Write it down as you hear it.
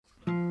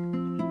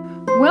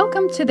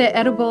Welcome to the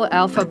Edible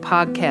Alpha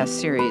podcast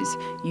series,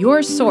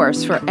 your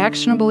source for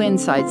actionable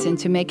insights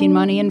into making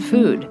money in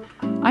food.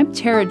 I'm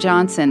Tara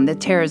Johnson, the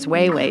Tara's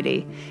Way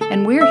Lady,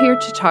 and we're here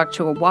to talk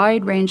to a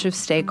wide range of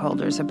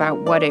stakeholders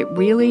about what it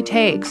really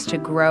takes to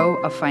grow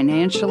a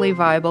financially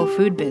viable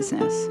food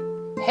business.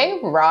 Hey,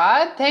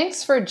 Rod,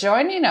 thanks for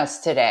joining us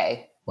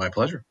today. My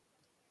pleasure.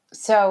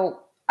 So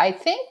I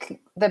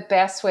think the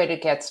best way to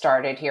get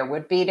started here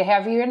would be to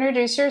have you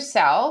introduce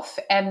yourself.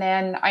 And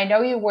then I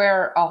know you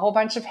wear a whole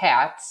bunch of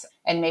hats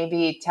and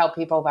maybe tell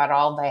people about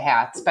all the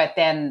hats, but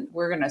then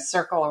we're going to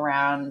circle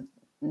around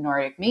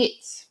Nordic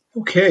Meats.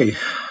 Okay.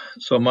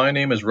 So my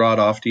name is Rod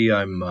Ofte.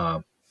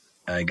 I'm,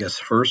 I guess,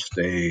 first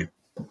a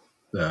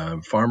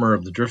farmer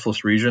of the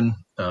Driftless region,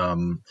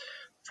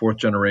 fourth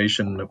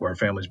generation. Our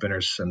family's been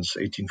here since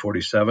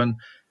 1847.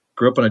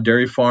 Grew up on a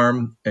dairy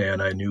farm,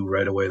 and I knew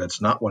right away that's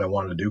not what I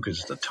wanted to do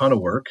because it's a ton of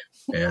work,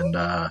 and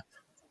I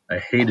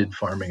hated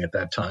farming at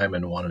that time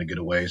and wanted to get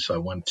away. So I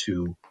went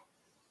to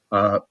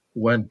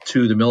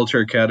the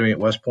military academy at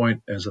West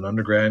Point as an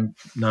undergrad,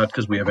 not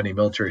because we have any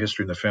military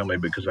history in the family,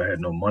 because I had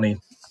no money,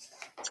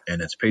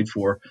 and it's paid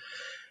for.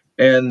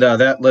 And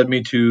that led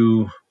me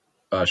to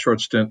a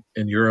short stint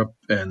in Europe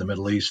and the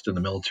Middle East in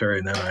the military,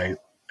 and then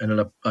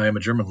I am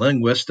a German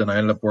linguist, and I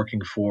ended up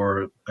working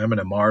for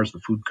M&Mars, the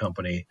food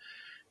company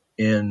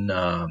in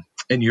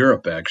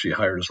Europe, actually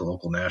hired as a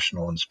local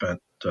national and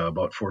spent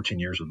about 14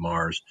 years with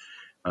Mars.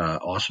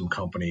 Awesome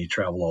company,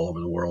 traveled all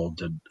over the world,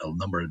 did a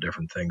number of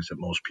different things that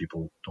most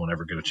people don't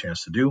ever get a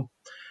chance to do.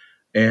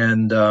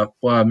 And I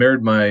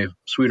married my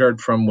sweetheart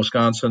from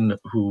Wisconsin,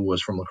 who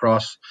was from La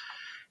Crosse.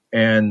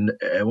 And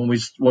when we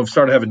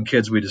started having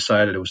kids, we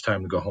decided it was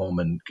time to go home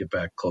and get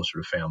back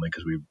closer to family,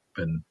 because we've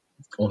been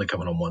only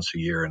coming home once a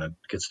year, and it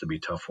gets to be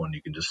tough when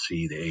you can just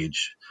see the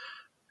age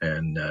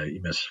and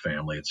you miss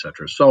family,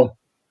 etc. So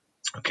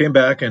I came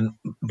back and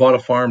bought a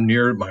farm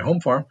near my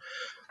home farm,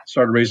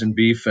 started raising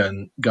beef,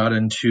 and got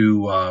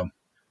into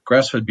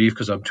grass-fed beef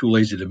because I'm too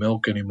lazy to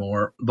milk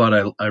anymore.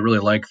 But I really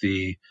like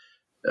the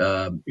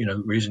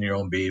raising your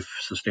own beef,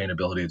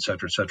 sustainability, et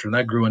cetera, et cetera. And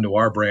that grew into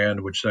our brand,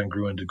 which then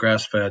grew into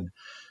grass-fed,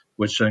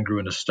 which then grew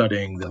into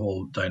studying the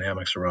whole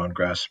dynamics around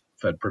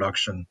grass-fed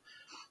production.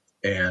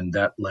 And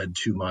that led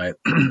to my,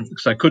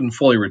 because I couldn't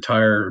fully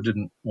retire or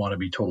didn't want to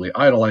be totally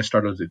idle, I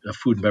started a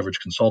food and beverage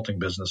consulting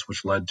business,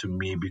 which led to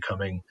me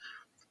becoming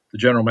the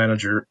general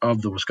manager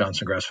of the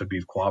Wisconsin Grass-Fed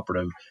Beef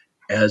Cooperative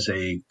as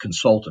a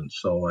consultant.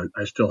 So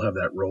I still have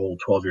that role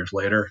 12 years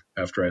later,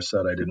 after I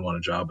said I didn't want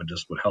a job and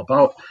just would help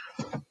out.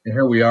 And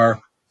here we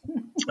are,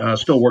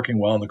 still working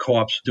well, and the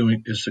co-op's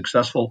is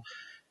successful.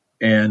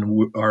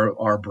 And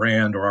our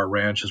brand, or our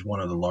ranch, is one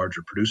of the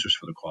larger producers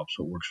for the co-op,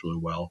 so it works really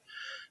well.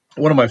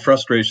 One of my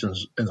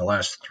frustrations in the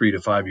last 3 to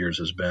 5 years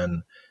has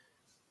been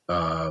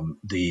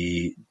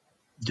the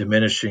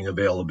diminishing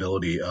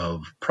availability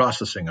of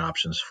processing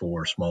options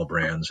for small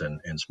brands and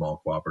small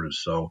cooperatives.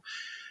 So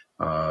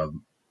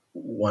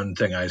one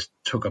thing I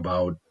took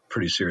about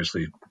pretty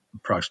seriously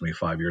approximately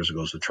 5 years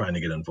ago is trying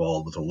to get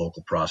involved with a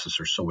local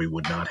processor, so we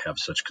would not have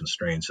such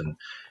constraints and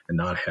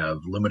not have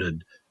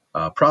limited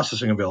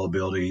processing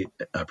availability,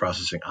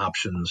 processing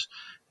options.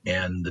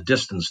 And the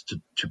distance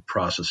to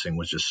processing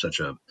was just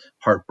such a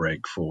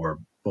heartbreak for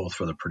both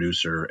for the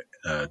producer,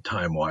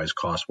 time-wise,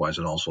 cost-wise,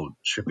 and also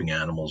shipping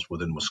animals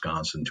within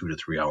Wisconsin 2 to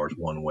 3 hours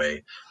one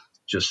way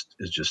is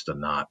just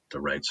not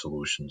the right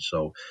solution.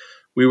 So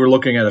we were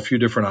looking at a few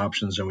different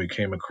options, and we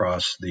came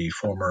across the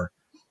former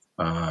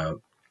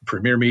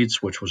Premier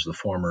Meats, which was the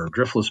former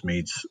Driftless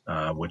Meats,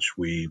 which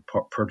we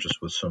purchased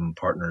with some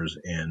partners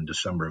in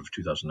December of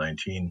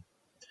 2019.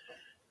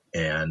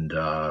 And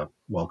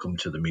welcome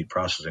to the meat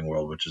processing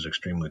world, which is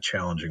extremely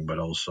challenging, but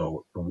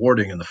also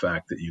rewarding in the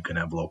fact that you can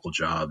have local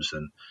jobs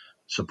and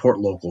support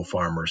local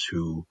farmers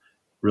who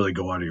really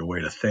go out of your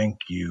way to thank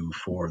you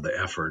for the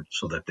effort,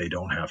 so that they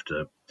don't have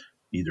to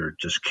either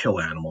just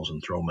kill animals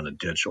and throw them in a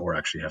ditch, or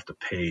actually have to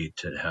pay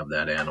to have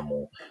that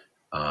animal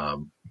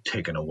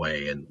taken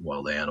away. And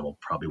while the animal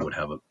probably would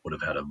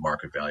have had a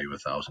market value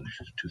of $1,000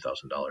 to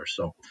 $2,000.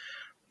 So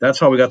that's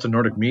how we got to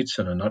Nordic Meats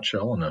in a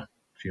nutshell in a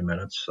few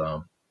minutes.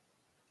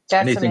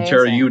 That's anything, amazing.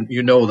 Tara,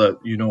 you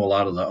know a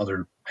lot of the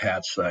other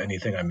hats.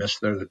 Anything I missed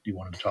there that you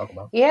wanted to talk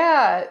about?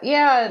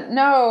 Yeah.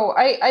 No,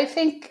 I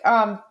think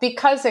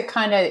because it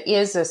kind of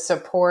is a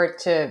support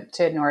to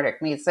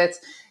Nordic Meats, let's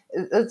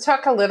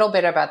talk a little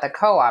bit about the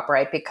co-op,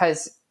 right?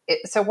 Because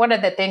so one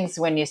of the things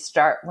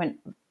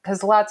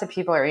because lots of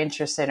people are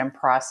interested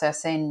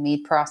in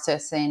meat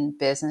processing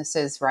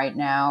businesses right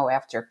now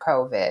after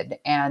COVID.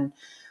 And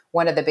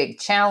one of the big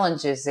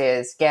challenges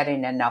is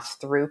getting enough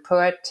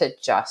throughput to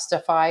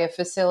justify a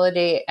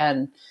facility.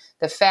 And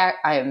the fact,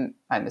 I'm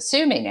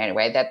assuming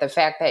anyway, that the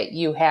fact that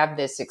you have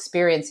this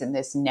experience in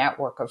this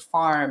network of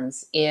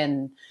farms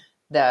in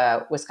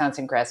the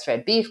Wisconsin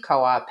Grass-Fed Beef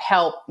Co-op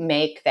help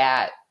make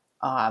that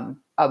a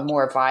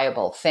more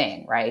viable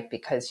thing, right?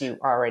 Because you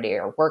already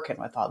are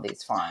working with all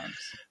these farms.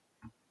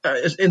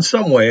 In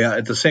some way,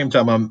 at the same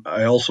time,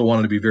 I also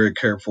wanted to be very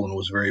careful and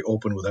was very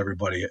open with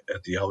everybody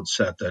at the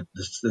outset that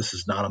this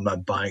is not, I'm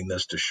not buying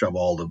this to shove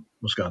all the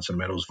Wisconsin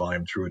Meadows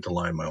volume through it to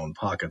line my own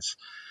pockets.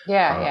 I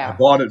Yeah.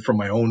 bought it from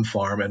my own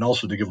farm and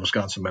also to give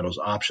Wisconsin Meadows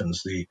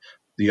options.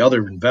 The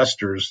other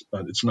investors,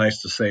 it's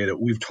nice to say that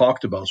we've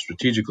talked about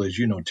strategically, as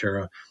you know,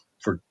 Tara,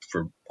 for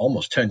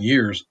almost 10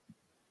 years.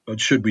 But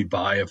should we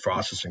buy a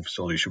processing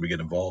facility? Should we get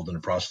involved in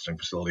a processing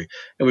facility?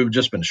 And we've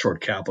just been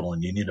short capital,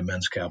 and you need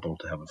immense capital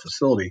to have a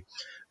facility.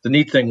 The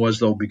neat thing was,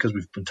 though, because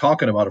we've been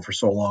talking about it for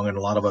so long, and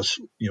a lot of us,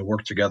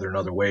 work together in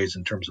other ways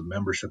in terms of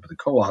membership of the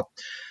co-op,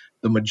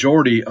 the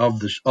majority of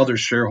the other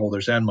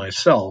shareholders and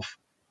myself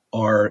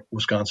are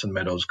Wisconsin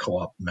Meadows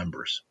co-op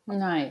members.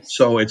 Nice.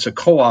 So it's a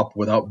co-op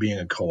without being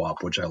a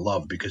co-op, which I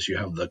love because you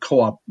have the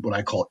co-op, what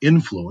I call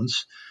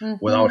influence,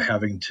 without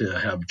having to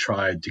have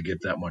tried to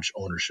get that much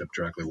ownership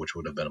directly, which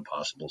would have been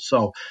impossible.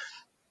 So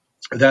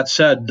that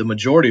said, the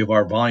majority of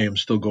our volume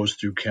still goes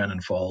through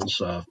Cannon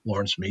Falls,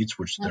 Lawrence Meats,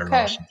 which they're an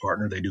awesome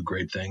partner. They do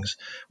great things.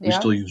 We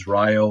still use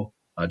Rio,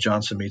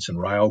 Johnson Meats and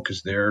Rio,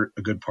 because they're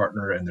a good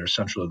partner and they're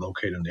centrally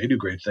located and they do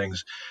great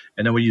things.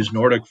 And then we use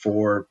Nordic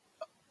for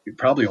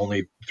probably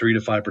only 3 to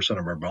 5%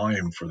 of our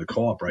volume for the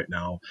co-op right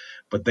now,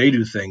 but they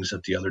do things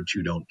that the other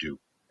two don't do.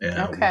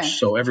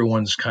 So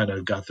everyone's kind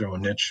of got their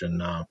own niche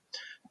and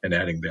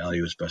adding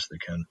value as best they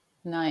can.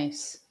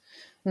 Nice.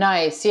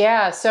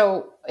 Yeah.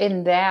 So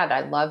in that,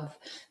 I love,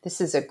 this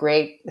is a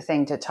great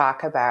thing to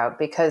talk about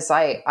because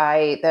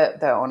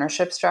the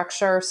ownership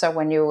structure. So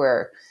when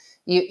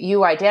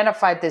you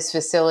identified this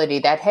facility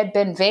that had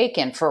been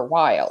vacant for a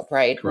while,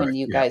 right? Correct. When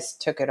you guys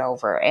took it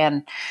over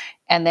and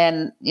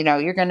then,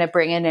 you're going to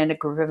bring in a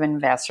group of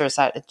investors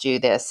that do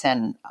this.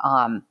 And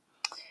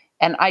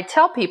I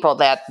tell people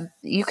that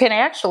you can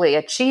actually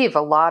achieve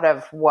a lot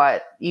of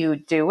what you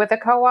do with a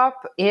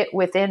co-op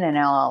within an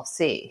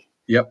LLC.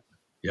 Yep.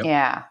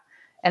 Yeah.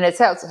 And it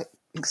sounds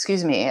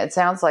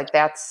like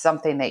that's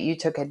something that you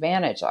took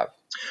advantage of.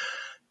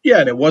 Yeah.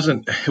 And it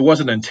wasn't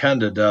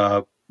intended.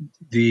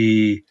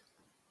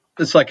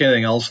 It's like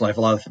anything else in life.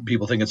 A lot of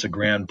people think it's a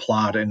grand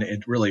plot, and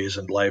it really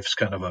isn't. Life's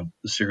kind of a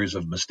series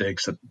of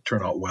mistakes that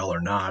turn out well or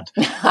not.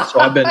 So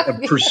I've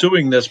been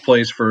pursuing this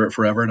place for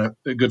forever. And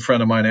a good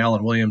friend of mine,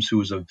 Alan Williams, who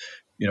was a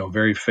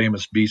very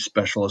famous beef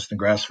specialist and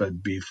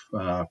grass-fed beef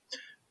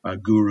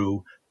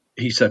guru,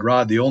 he said,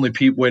 Rod, the only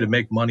way to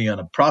make money on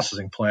a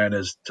processing plant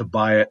is to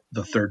buy it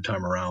the third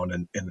time around.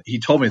 And he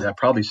told me that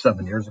probably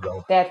 7 years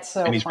ago. That's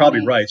so And he's funny.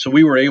 probably right. So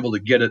we were able to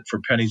get it for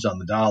pennies on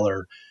the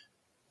dollar.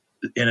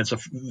 And it's a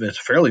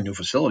fairly new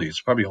facility.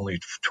 It's probably only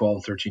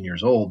 12, 13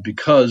 years old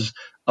because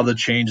of the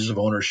changes of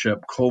ownership.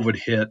 COVID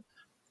hit.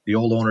 The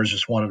old owners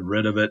just wanted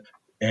rid of it.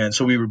 And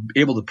so we were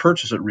able to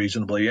purchase it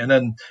reasonably. And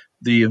then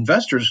the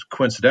investors,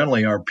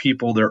 coincidentally, are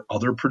people. They're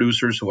other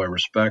producers who I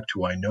respect,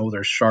 who I know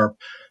they're sharp.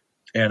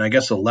 And I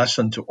guess a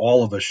lesson to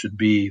all of us should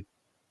be,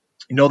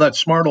 that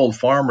smart old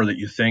farmer that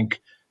you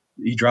think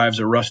he drives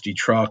a rusty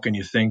truck and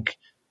you think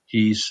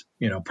he's,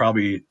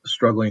 probably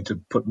struggling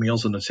to put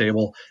meals on the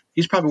table.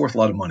 He's probably worth a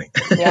lot of money.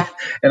 Yeah.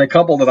 And a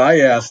couple that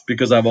I asked,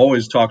 because I've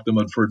always talked to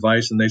them for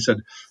advice, and they said,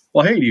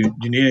 well, hey, do you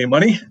need any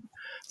money?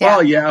 Yeah.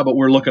 Well, yeah, but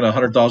we're looking at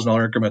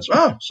 $100,000 increments.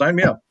 Oh, sign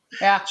me up.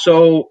 Yeah.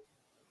 So,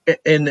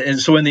 and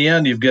so in the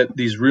end, you get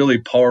these really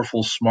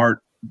powerful, smart,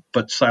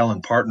 but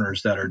silent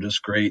partners that are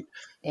just great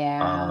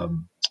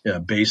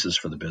basis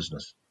for the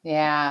business.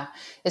 Yeah.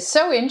 It's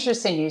so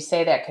interesting you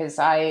say that because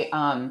I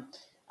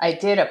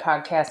did a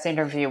podcast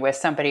interview with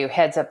somebody who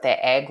heads up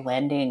the ag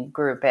lending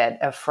group at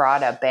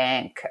Ephrata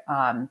Bank.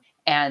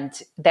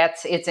 And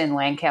it's in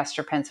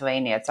Lancaster,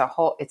 Pennsylvania.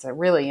 It's a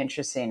really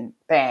interesting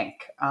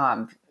bank.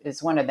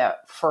 It's one of the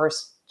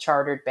first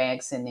chartered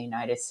banks in the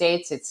United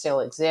States. It still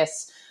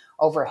exists.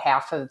 Over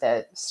half of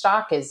the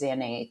stock is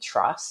in a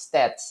trust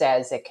that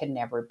says it can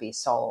never be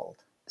sold.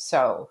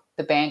 So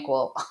the bank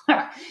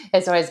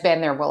has always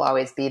been there, will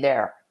always be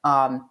there.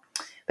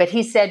 But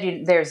he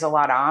said there's a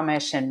lot of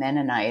Amish and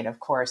Mennonite, of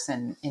course,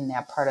 in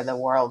that part of the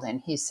world.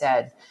 And he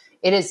said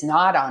it is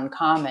not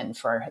uncommon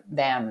for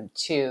them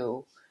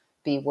to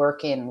be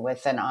working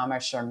with an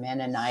Amish or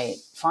Mennonite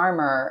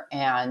farmer,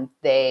 and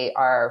they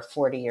are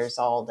 40 years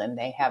old and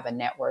they have a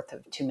net worth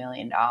of $2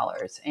 million,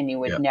 and you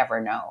would never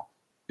know.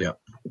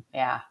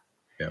 Yeah,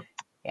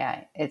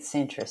 it's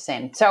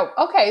interesting. So,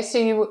 okay, so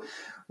you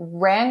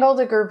wrangled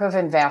a group of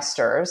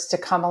investors to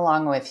come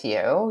along with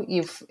you.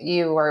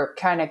 You were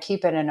kind of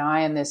keeping an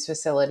eye on this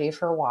facility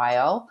for a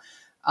while.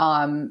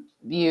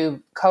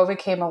 COVID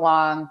came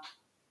along,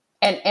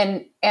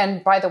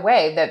 and by the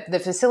way, the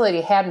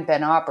facility hadn't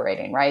been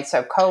operating, right?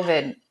 So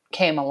COVID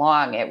came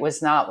along. It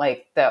was not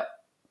like the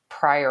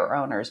prior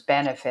owners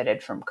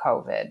benefited from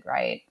COVID,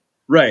 right?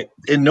 Right,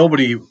 and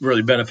nobody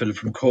really benefited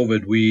from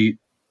COVID.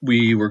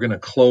 We were going to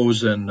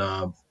close in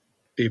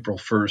April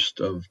 1st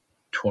of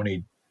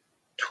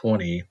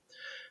 2020,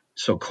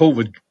 so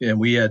COVID, and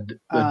we had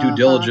a due Uh-huh.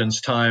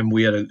 diligence time.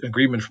 We had an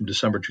agreement from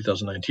December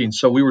 2019.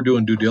 So we were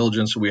doing due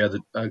diligence. So we had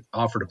the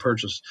offer to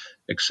purchase,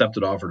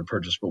 accepted offer to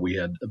purchase, but we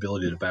had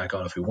ability to back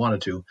out if we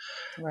wanted to.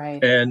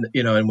 Right. And,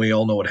 and we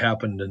all know what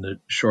happened in the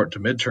short to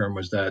midterm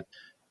was that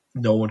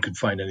no one could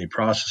find any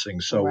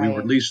processing. So Right. we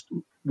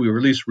were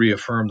at least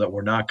reaffirmed that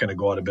we're not going to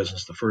go out of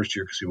business the first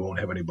year because we won't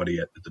have anybody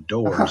at the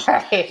doors.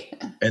 Right.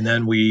 And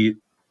then we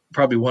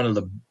probably one of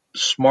the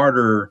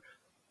smarter,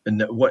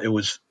 and what it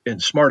was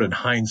and smart in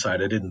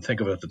hindsight, I didn't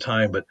think of it at the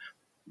time, but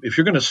if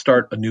you're going to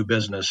start a new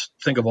business,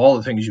 think of all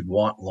the things you'd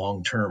want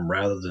long term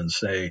rather than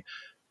say,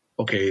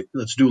 okay,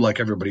 let's do like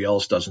everybody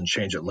else does and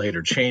change it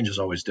later. Change is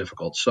always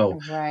difficult. So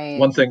one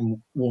Right.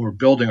 thing when we're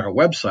building our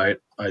website,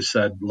 I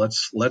said,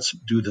 let's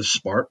do this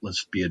smart.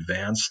 Let's be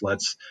advanced.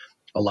 Let's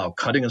allow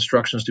cutting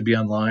instructions to be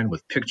online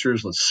with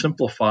pictures. Let's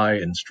simplify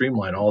and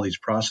streamline all these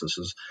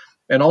processes.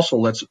 And also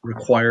let's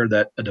require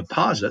that a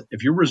deposit,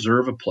 if you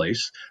reserve a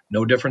place,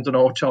 no different than a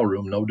hotel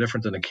room, no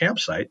different than a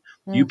campsite,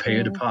 you pay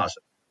a Mm-hmm.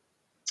 deposit.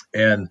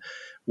 And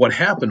what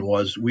happened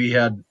was we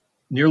had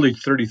nearly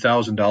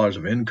 $30,000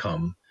 of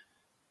income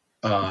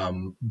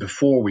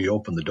before we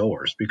opened the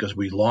doors because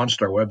we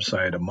launched our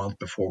website a month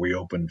before we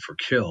opened for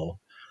Kill.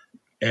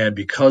 And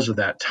because of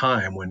that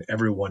time when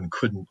everyone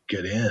couldn't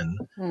get in,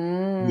 we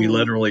Mm.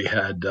 literally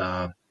had,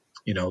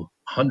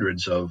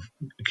 hundreds of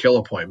Kill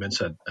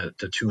appointments at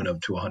the tune of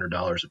to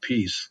 $100 a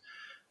piece.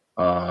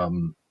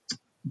 Um,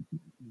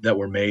 that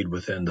were made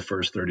within the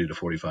first 30 to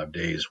 45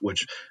 days,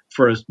 which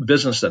for a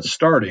business that's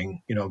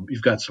starting,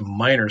 you've got some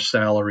minor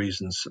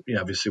salaries and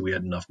obviously we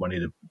had enough money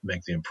to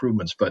make the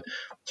improvements, but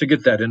to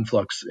get that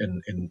influx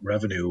in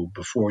revenue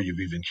before you've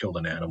even killed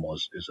an animal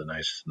is a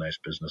nice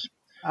business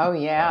Oh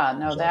yeah.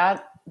 No,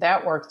 result.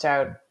 that worked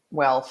out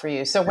well for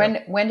you. So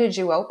Yeah. when did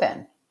you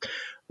open?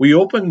 We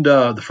opened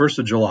the 1st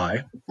of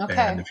July. And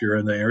Okay. if you're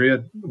in the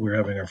area, we're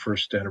having our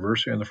first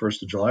anniversary on the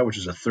 1st of July, which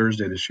is a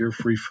Thursday this year,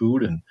 free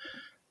food and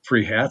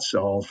free hats.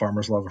 All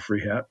farmers love a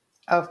free hat.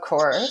 Of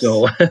course.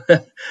 So, so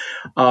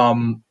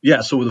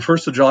the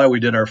 1st of July, we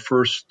did our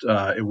first,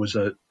 it was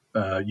a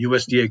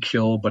USDA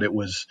kill, but it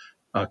was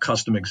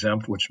custom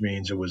exempt, which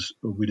means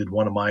we did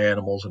one of my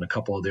animals and a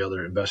couple of the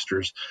other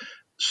investors.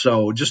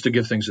 So just to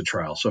give things a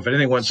trial. So if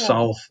anything went Sure.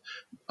 south,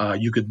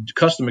 you could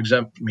custom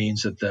exempt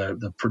means that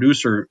the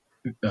producer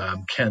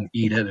can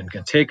eat it and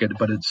can take it,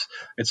 but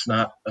it's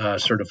not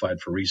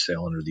certified for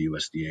resale under the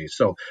USDA.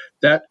 So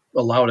that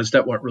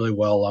went really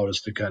well, allowed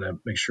us to kind of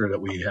make sure that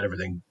we had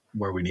everything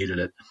where we needed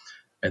it.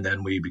 And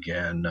then we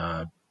began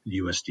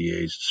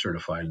USDA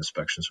certified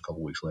inspections a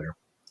couple weeks later.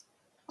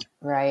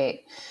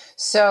 Right.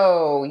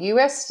 So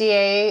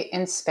USDA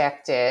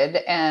inspected,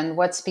 and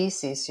what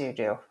species do you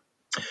do?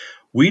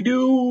 We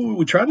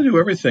try to do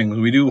everything.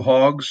 We do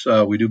hogs,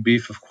 we do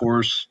beef, of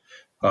course.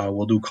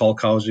 We'll do cull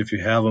cows if you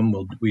have them.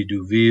 We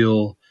do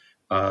veal,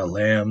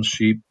 lambs,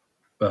 sheep,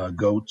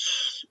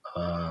 goats.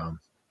 I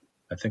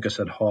think I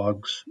said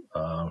hogs.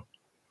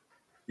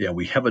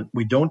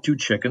 We don't do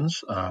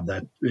chickens.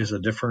 That is a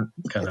different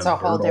kind It's of a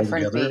whole bird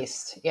different altogether.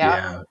 beast. Yeah.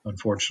 Yeah,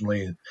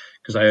 unfortunately,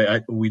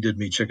 because we did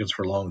meat chickens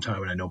for a long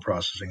time, and I know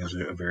processing is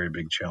a very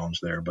big challenge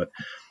there. But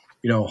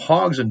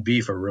hogs and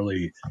beef are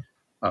really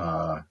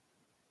uh,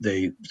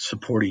 they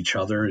support each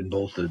other in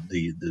both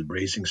the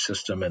raising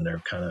system, and they're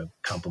kind of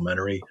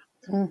complementary.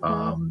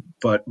 Mm-hmm.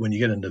 But when you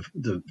get into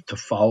the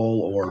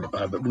fowl,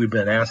 but we've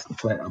been asked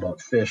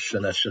about fish,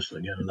 and that's just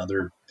again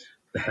another.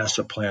 The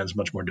HACCP plan is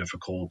much more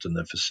difficult, and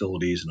the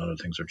facilities and other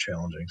things are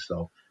challenging.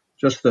 So,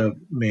 just the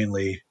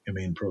mainly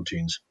main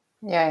proteins.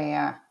 Yeah,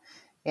 yeah,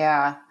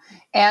 yeah.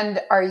 And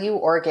are you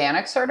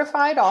organic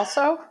certified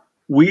also?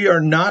 We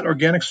are not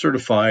organic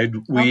certified.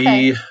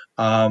 Okay.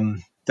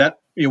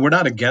 We're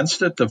not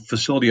against it. The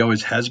facility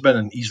always has been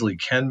and easily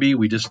can be.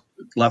 We just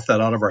left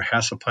that out of our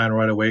HACCP plan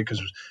right away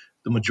because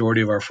the majority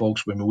of our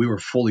folks, we were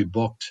fully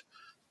booked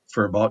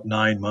for about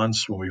 9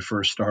 months when we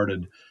first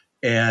started,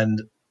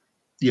 and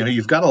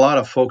you've got a lot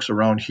of folks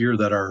around here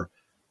that are.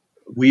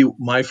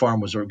 My farm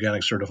was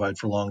organic certified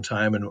for a long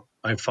time, and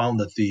I found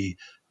that the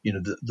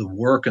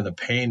work and the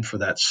pain for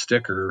that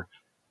sticker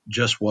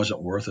just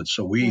wasn't worth it.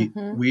 So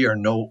Mm-hmm.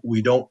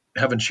 we don't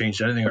haven't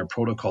changed anything in our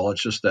protocol.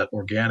 It's just that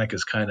organic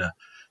is kind of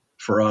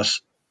for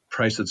us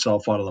priced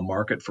itself out of the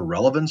market for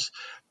relevance.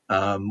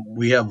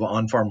 We have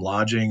on-farm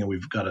lodging, and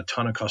we've got a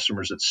ton of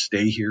customers that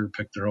stay here,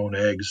 pick their own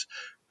eggs,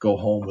 go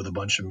home with a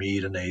bunch of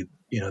meat, and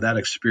that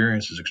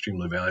experience is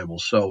extremely valuable.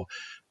 So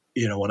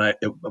when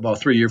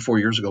about 3 or 4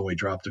 years ago, when we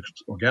dropped the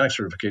organic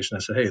certification, I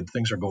said, hey,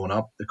 things are going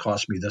up. It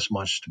costs me this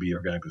much to be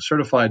organically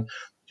certified. Do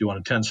you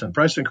want a 10-cent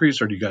price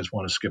increase, or do you guys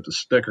want to skip the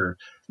sticker?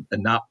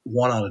 And not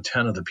 1 out of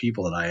 10 of the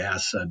people that I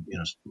asked said,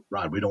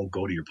 Rod, we don't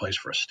go to your place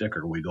for a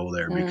sticker. We go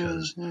there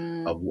because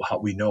Mm-hmm. of how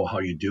we know how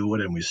you do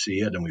it, and we see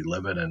it, and we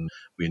live it, and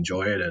we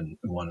enjoy it, and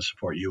we want to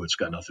support you. It's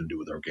got nothing to do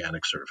with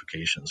organic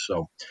certification.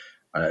 So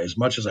as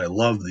much as I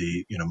love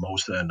the,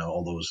 most and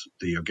all those,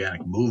 the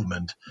organic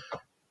movement,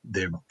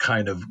 they've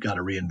kind of got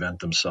to reinvent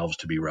themselves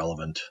to be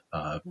relevant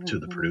to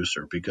the Mm-hmm.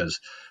 producer because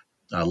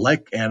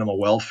like animal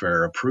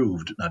welfare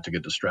approved, not to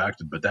get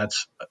distracted, but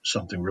that's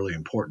something really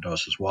important to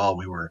us as well.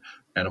 We were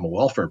animal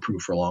welfare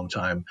approved for a long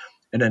time,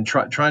 and then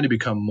trying to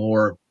become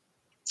more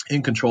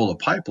in control of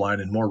the pipeline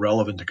and more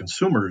relevant to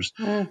consumers.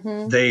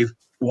 They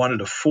wanted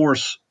to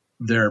force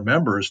their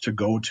members to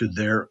go to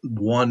their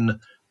one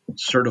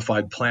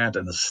certified plant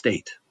in the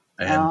state.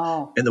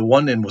 And the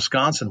one in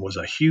Wisconsin was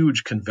a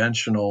huge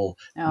conventional,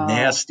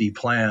 nasty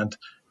plant.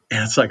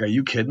 And it's like, are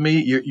you kidding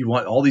me? You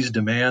want all these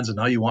demands, and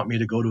now you want me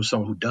to go to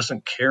someone who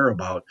doesn't care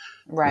about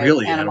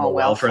really animal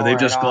welfare. They've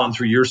just gone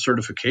through your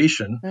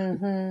certification,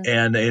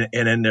 and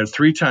then they're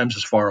 3 times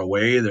as far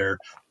away. They're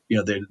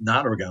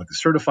not organically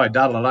certified,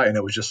 and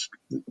it was just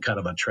kind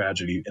of a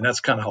tragedy. And that's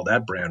kind of how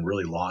that brand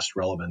really lost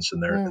relevance in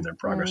their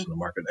progress in the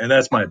market. And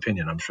that's my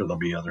opinion. I'm sure there'll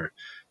be other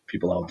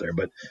people out there,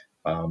 but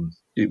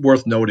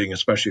worth noting,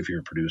 especially if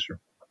you're a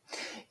producer.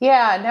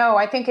 Yeah, no,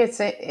 I think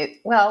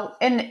well,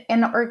 and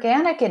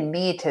organic and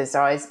meat has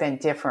always been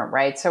different,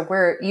 right? So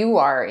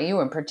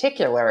you in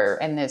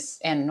particular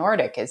and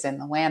Nordic is in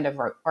the land of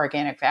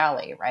Organic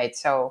Valley, right?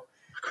 So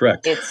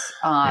correct. It's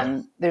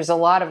there's a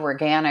lot of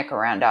organic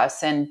around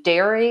us, and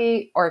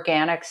dairy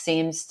organic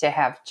seems to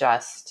have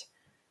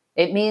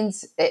it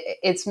means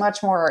it's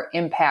much more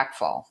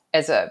impactful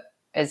as a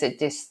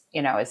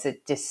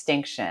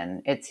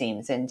distinction, it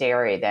seems, in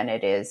dairy than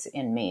it is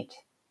in meat.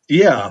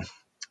 Yeah.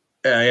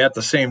 At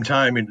the same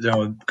time,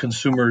 most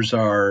consumers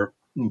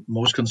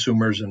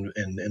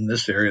in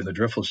this area, in the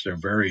Driftless, they're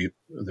very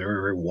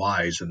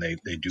wise, and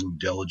they do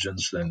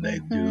diligence, and they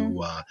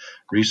do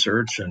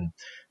research,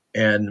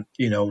 and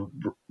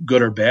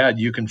good or bad,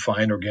 you can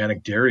find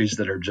organic dairies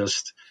that are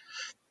just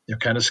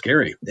kind of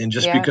scary. And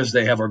just because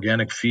they have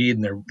organic feed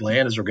and their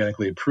land is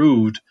organically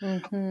approved,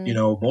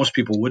 most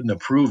people wouldn't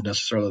approve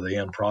necessarily the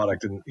end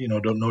product. And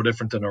no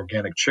different than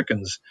organic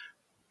chickens.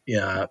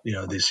 Yeah,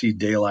 they see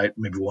daylight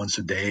maybe once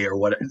a day or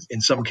what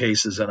in some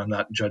cases, and I'm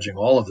not judging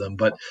all of them,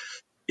 but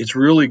it's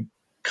really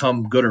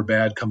come good or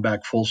bad, come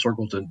back full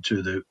circle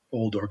to the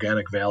old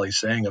Organic Valley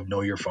saying of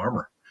know your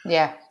farmer.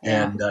 Yeah.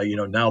 And,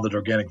 now that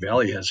Organic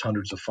Valley has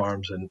hundreds of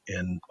farms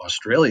in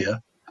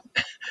Australia,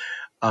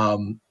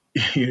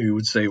 you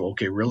would say,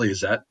 okay, really,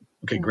 is that,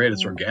 okay, great,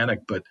 it's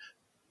organic, but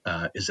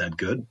is that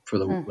good for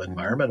the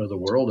environment or the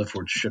world if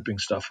we're shipping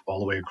stuff all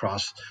the way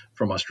across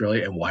from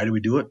Australia? And why do we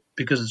do it?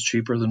 Because it's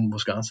cheaper than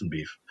Wisconsin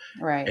beef.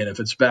 Right. And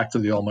if it's back to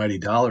the almighty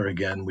dollar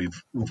again,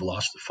 we've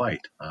lost the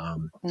fight.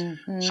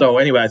 So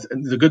anyway,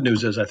 the good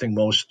news is I think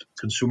most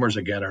consumers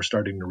again are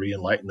starting to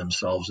re-enlighten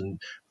themselves, and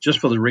just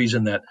for the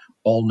reason that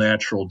all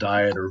natural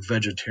diet or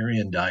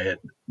vegetarian diet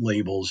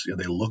labels,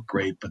 they look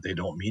great, but they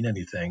don't mean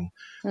anything.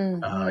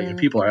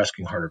 People are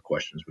asking harder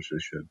questions, which they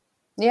should.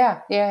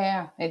 Yeah,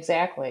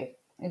 exactly.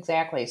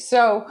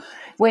 So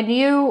when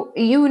you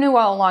knew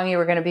all along you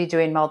were going to be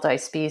doing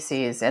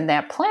multi-species, and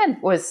that plan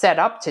was set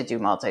up to do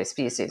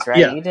multi-species, right?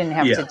 Yeah, you didn't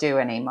have to do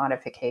any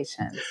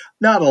modifications.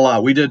 Not a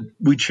lot.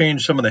 We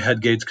changed some of the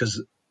head gates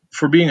because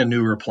for being a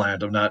newer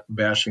plant, I'm not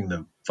bashing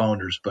the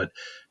founders, but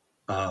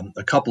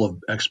a couple of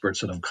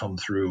experts that have come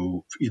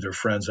through, either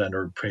friends and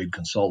or paid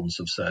consultants,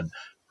 have said,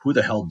 who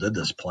the hell did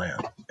this plan?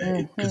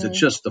 Because it's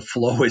just the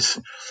flow it's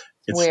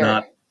weird.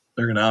 Not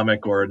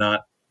ergonomic or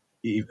not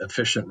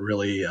efficient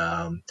really.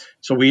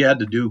 So we had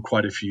to do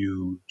quite a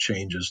few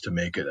changes to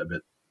make it a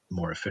bit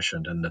more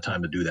efficient, and the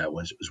time to do that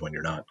is when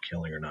you're not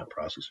killing or not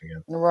processing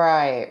it.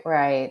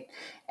 Right.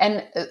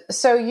 And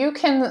so you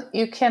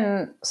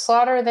can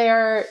slaughter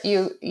there,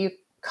 you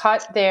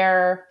cut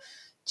there.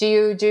 Do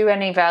you do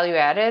any value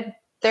added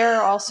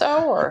there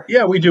also, or?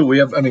 Yeah, we do. We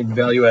have,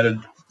 value added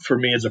for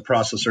me as a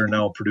processor,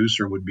 now a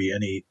producer, would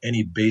be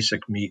any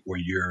basic meat where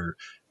you're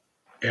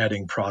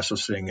adding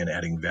processing and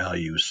adding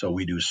value. So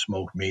we do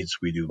smoked meats,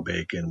 we do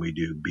bacon, we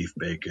do beef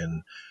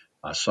bacon,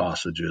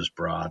 sausages,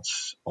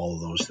 brats, all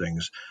of those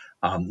things.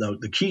 Now,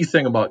 the key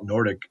thing about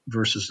Nordic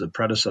versus the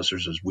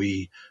predecessors is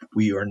we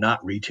are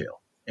not retail,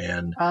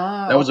 and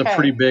that was a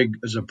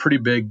pretty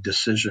big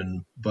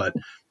decision. But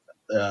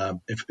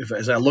if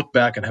as I look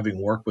back and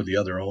having worked with the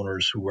other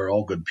owners who were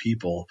all good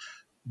people,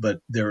 but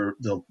they're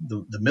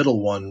the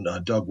middle one,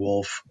 Doug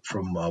Wolf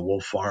from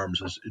Wolf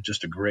Farms, is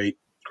just a great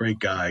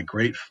guy,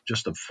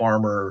 just a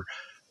farmer,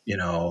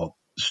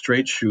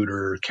 straight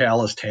shooter,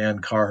 calloused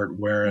hand cart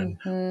wearing,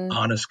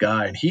 honest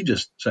guy. And he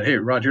just said, hey,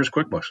 Rod, here's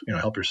QuickBooks,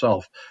 help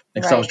yourself.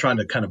 And so I was trying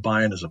to kind of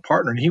buy in as a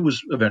partner, and he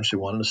was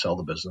eventually wanting to sell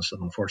the business,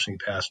 and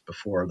unfortunately passed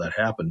before that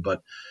happened.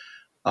 But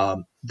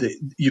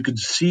you could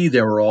see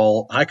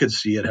I could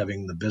see it,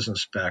 having the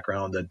business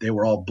background, that they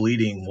were all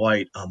bleeding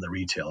white on the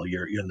retail.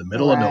 You're in the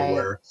middle of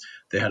nowhere.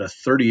 They had a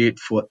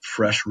 38-foot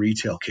fresh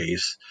retail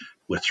case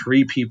with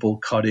 3 people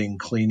cutting,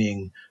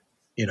 cleaning,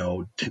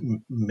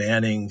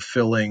 manning,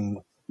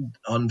 filling,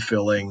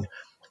 unfilling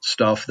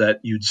stuff that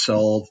you'd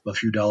sell a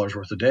few dollars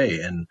worth a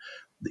day. And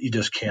you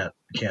just can't,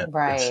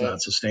 it's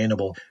not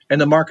sustainable. And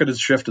the market has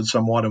shifted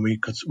somewhat, and we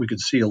could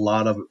see a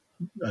lot of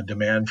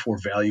demand for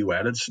value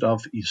added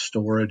stuff,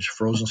 storage,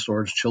 frozen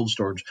storage, chilled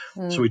storage.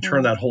 So we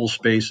turned that whole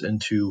space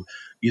into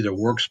either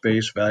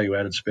workspace, value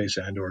added space,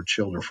 and or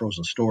chilled or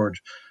frozen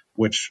storage,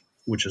 which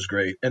which is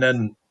great. And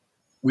then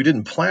we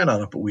didn't plan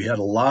on it, but we had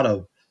not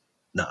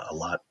a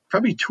lot,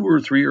 probably 2 or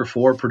 3 or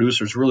 4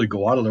 producers really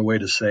go out of their way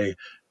to say,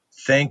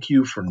 thank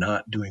you for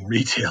not doing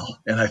retail.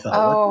 And I thought,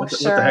 Oh, what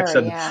the heck sure.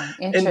 said? Yeah.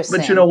 But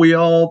Interesting. we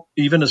all,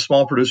 even as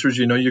small producers,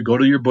 you go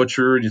to your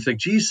butcher and you think,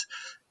 geez,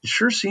 it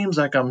sure seems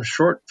like I'm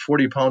short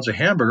 40 pounds of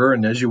hamburger.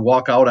 And as you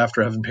walk out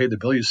after having paid the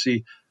bill, you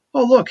see,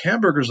 oh, look,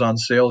 hamburger's on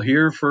sale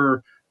here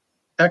for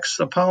X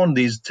a pound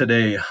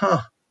today.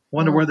 Huh.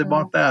 Wonder where they Hmm.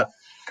 bought that.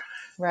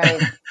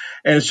 Right.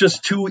 And it's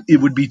just it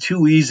would be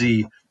too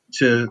easy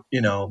to,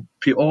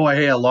 oh,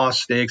 hey, I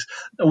lost steaks.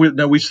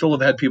 We still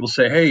have had people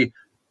say, hey,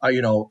 I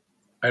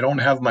don't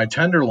have my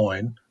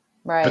tenderloin.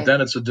 Right. But then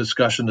it's a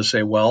discussion to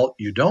say, well,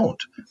 you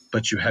don't,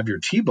 but you have your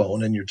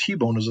T-bone, and your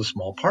T-bone is a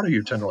small part of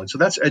your tenderloin. So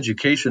that's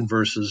education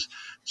versus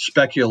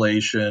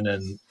speculation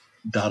and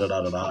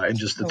and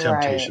just the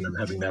temptation of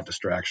having that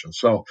distraction.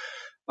 So,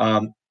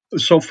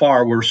 so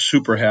far, we're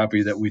super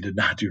happy that we did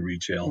not do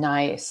retail.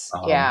 Nice.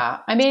 Yeah.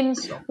 I mean,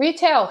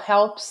 retail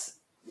helps.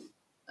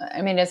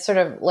 I mean, it's sort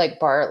of like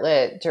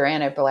Bartlett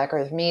Duran at Black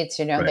Earth Meats,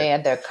 Right. They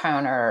had the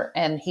counter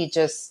and he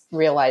just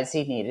realized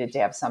he needed to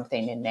have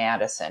something in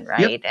Madison,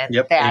 right?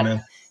 Yep.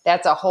 Amen.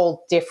 That's a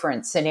whole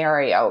different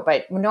scenario.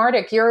 But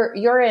Nordic, are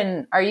you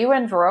in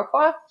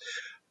Viroqua?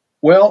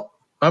 Well,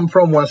 I'm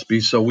from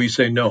Westby, so we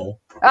say no.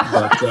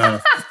 But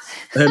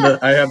and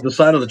I have the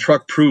side of the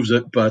truck proves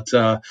it, but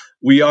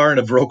we are in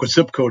a Viroqua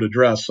zip code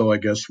address, so I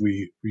guess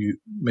we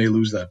may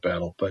lose that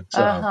battle. But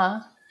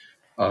so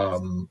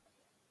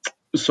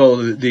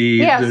so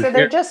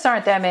there just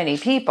aren't that many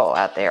people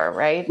out there,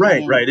 right?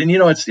 Right. And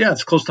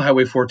it's close to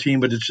Highway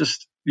 14, but it's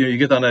just you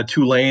get on that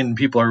 2-lane,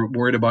 people are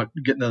worried about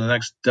getting to the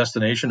next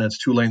destination. It's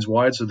 2 lanes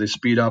wide, so they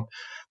speed up.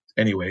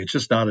 Anyway, it's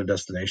just not a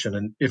destination.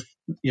 And if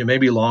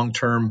maybe long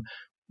term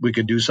we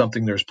could do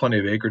something, there's plenty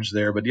of acreage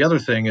there. But the other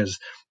thing is,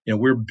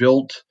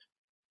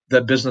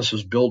 that business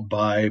was built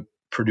by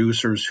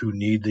producers who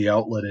need the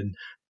outlet, and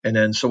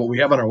then so what we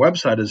have on our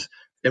website is.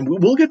 And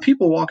we'll get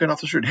people walking off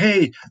the street.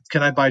 Hey,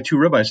 can I buy 2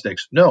 ribeye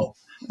steaks? No.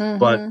 Mm-hmm.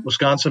 But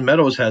Wisconsin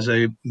Meadows has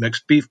a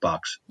mixed beef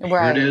box.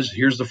 Right. Here it is.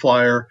 Here's the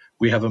flyer.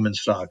 We have them in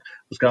stock.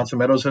 Wisconsin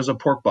Meadows has a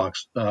pork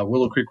box.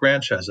 Willow Creek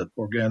Ranch has it.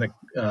 Organic.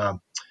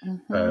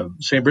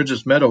 St.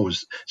 Bridget's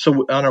Meadows.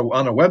 So on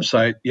our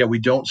website, we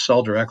don't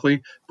sell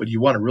directly, but you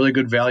want a really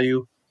good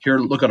value. Here,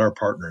 look at our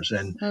partners,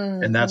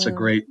 and that's a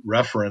great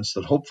reference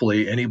that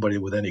hopefully anybody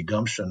with any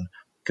gumption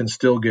can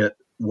still get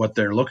what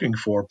they're looking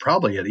for,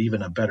 probably at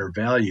even a better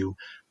value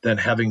than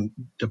having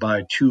to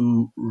buy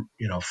 2,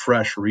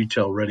 fresh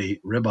retail ready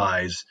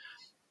ribeyes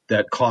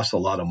that cost a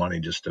lot of money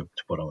just to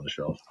put on the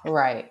shelf.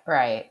 Right.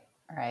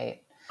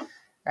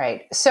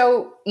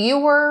 So you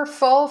were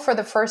full for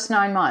the first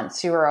 9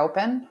 months. You were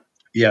open?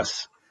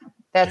 Yes.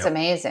 That's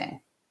amazing.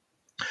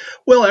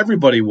 Well,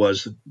 everybody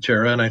was,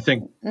 Tara, and I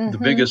think the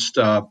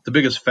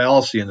biggest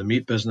fallacy in the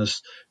meat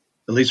business,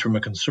 at least from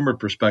a consumer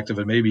perspective,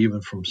 and maybe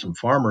even from some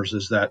farmers,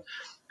 is that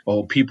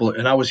people,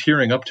 and I was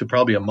hearing up to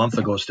probably a month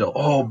ago still,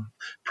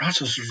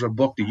 processors are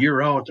booked a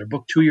year out, they're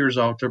booked 2 years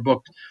out, they're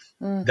booked.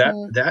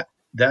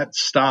 That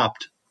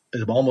stopped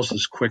almost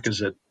as quick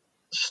as it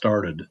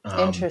started.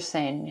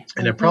 Interesting.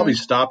 And it probably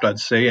stopped, I'd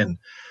say, in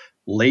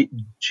late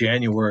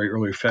January,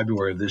 early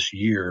February of this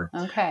year.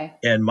 Okay.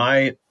 And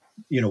my,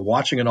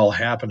 watching it all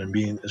happen and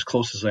being as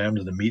close as I am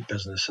to the meat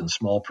business and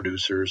small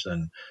producers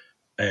and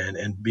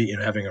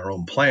having our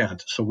own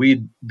plant. So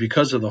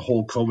because of the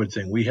whole COVID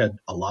thing, we had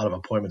a lot of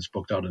appointments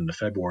booked out into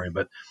February,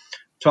 but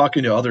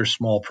talking to other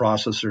small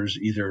processors,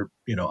 either,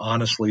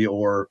 honestly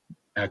or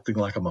acting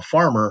like I'm a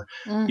farmer,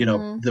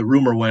 the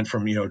rumor went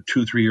from,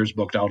 2-3 years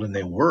booked out, and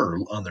they were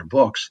on their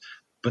books,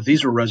 but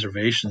these were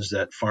reservations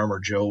that Farmer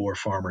Joe or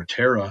Farmer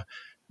Tara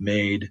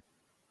made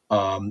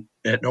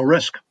at no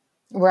risk.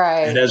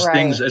 Right. And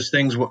as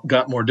things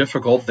got more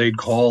difficult, they'd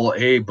call,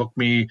 hey, book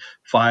me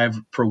 5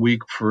 per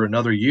week for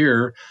another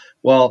year.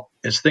 Well,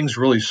 as things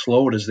really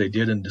slowed, as they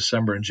did in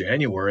December and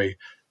January,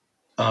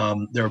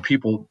 there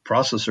were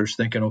processors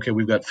thinking, okay,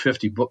 we've got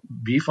 50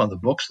 beef on the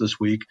books this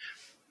week.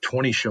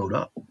 20 showed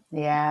up.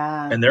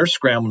 Yeah. And they're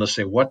scrambling to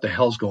say, what the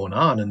hell's going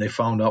on? And they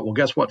found out, well,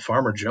 guess what?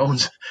 Farmer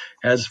Jones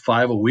has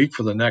 5 a week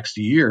for the next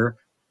year,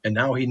 and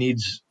now he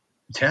needs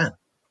 10.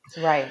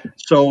 Right.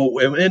 So,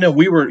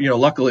 we were,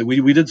 luckily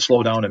we did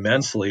slow down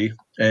immensely,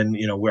 and,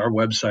 our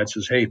website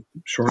says, hey,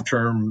 short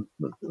term,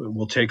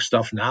 we'll take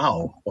stuff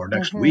now or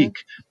next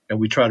week. And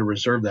we try to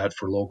reserve that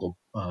for local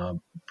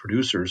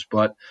producers,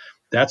 but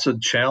that's a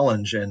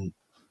challenge. And,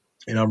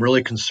 I'm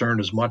really concerned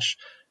as much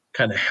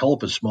kind of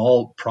help as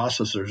small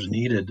processors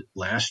needed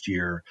last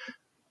year,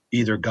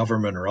 either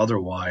government or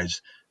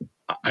otherwise.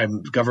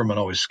 Government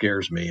always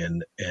scares me.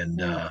 And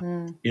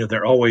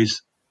they're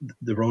always,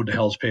 the road to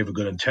hell is paved with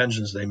good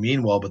intentions. They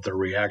mean well, but their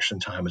reaction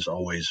time is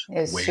always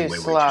way too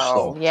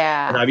slow.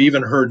 Yeah. And I've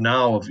even heard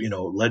now of,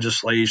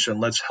 legislation,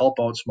 let's help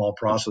out small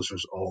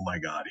processors. Oh my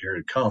God, here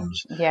it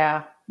comes.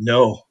 Yeah.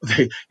 No,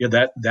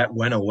 that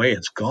went away.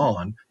 It's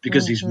gone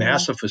because these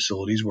massive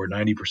facilities where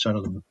 90%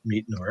 of the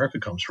meat in America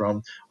comes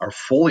from are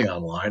fully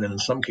online, and in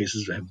some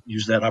cases have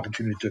used that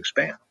opportunity to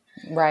expand.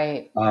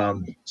 Right.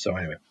 So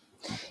anyway.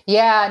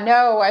 Yeah,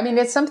 no, I mean,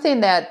 it's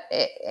something that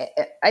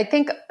I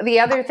think the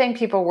other thing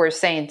people were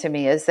saying to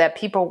me is that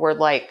people were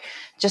like,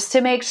 just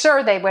to make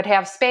sure they would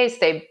have space,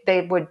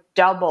 they would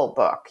double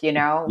book,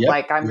 Yep.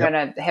 like I'm Yep.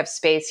 going to have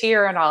space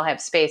here and I'll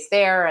have space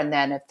there. And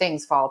then if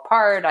things fall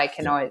apart, I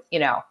can Yep. always,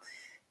 Yep.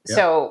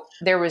 so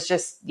there was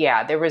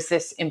there was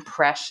this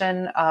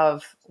impression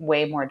of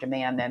way more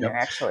demand than Yep. there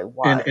actually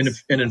And,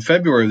 was. and in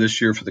February of this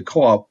year for the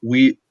co-op,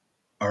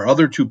 our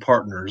other two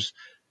partners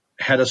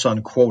had us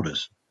on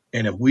quotas.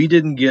 And if we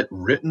didn't get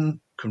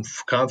written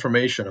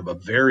confirmation of a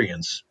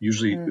variance,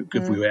 usually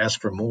if we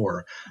asked for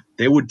more,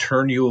 they would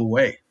turn you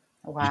away.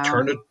 You Wow.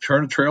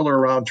 turn a trailer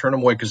around, turn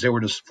them away because they were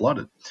just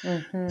flooded.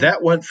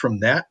 That went from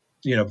that,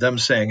 them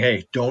saying,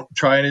 hey, don't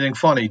try anything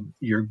funny.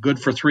 You're good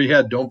for 3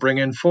 head. Don't bring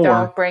in 4.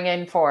 Don't bring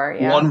in 4.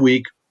 Yeah. 1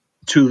 week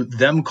to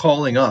them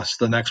calling us,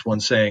 the next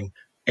one saying,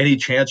 any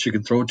chance you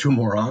can throw 2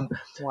 more on?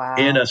 Wow.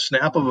 In a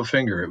snap of a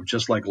finger. It was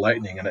just like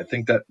lightning. And I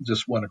think that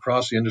just went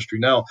across the industry.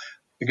 Now,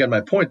 again,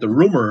 my point, the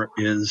rumor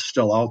is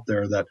still out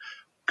there that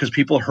because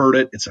people heard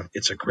it,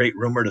 it's a great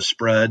rumor to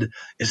spread.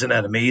 Isn't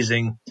that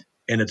amazing?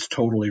 And it's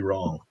totally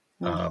wrong.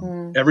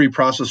 Every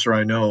processor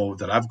I know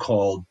that I've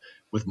called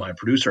with my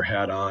producer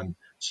hat on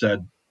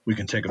said, we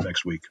can take them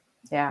next week.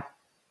 Yeah.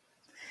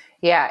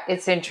 Yeah,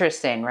 it's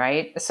interesting,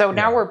 right? So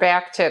now we're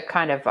back to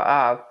kind of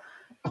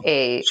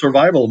a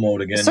survival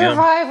mode again.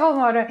 Survival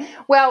mode.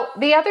 Well,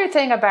 the other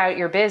thing about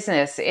your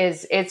business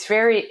is it's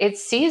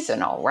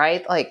seasonal,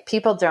 right? Like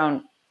people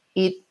don't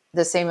eat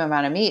the same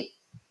amount of meat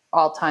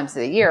all times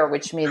of the year,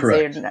 which means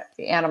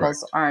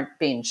animals aren't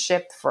being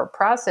shipped for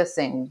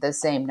processing the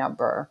same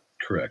number.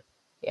 Correct.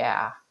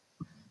 Yeah.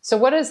 So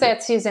what is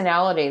that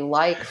seasonality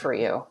like for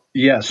you?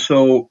 Yeah.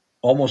 So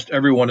almost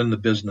everyone in the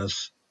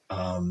business,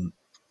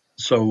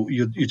 so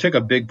you take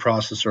a big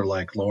processor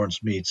like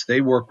Lawrence Meats,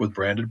 they work with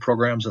branded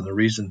programs, and the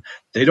reason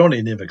they don't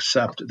even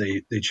accept,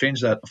 they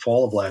changed that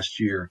fall of last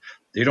year.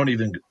 They don't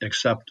even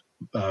accept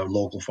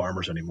local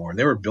farmers anymore. And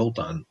they were built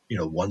on,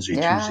 onesie,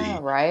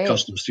 twosie,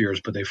 custom steers,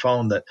 but they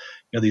found that,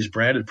 these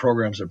branded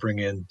programs that bring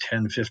in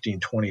 10, 15,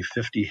 20,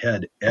 50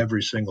 head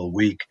every single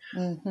week,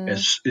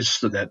 is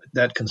so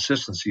that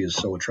consistency is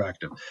so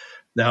attractive.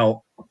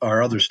 Now,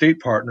 our other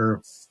state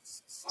partner,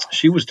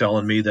 she was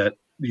telling me that,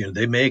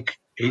 they make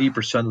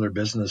 80% of their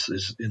business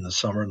is in the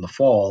summer and the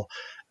fall.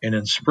 And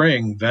in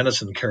spring,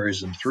 venison carries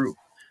them through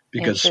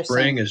because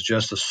spring is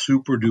just a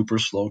super duper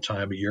slow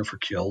time of year for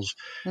kills.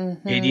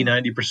 80,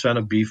 90%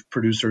 of beef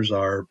producers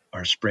are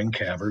spring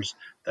calvers.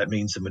 That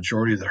means the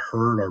majority of the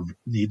herd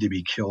need to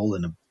be killed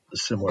in a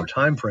similar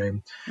time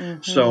frame.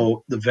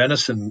 So the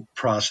venison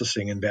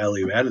processing and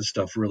value added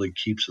stuff really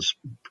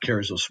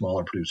carries those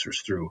smaller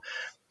producers through.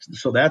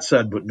 So that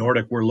said, what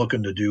Nordic we're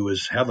looking to do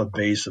is have a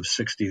base of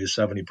 60 to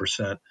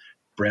 70%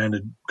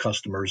 branded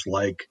customers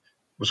like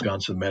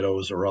Wisconsin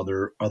Meadows or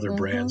other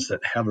brands that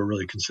have a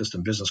really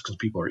consistent business because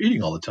people are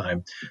eating all the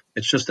time.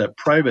 It's just that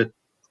private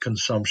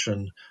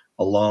consumption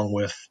along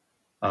with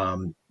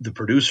the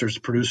producers,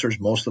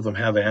 most of them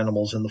have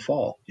animals in the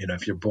fall.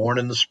 If you're born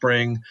in the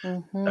spring,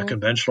 a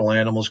conventional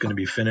animal is going to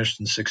be finished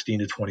in 16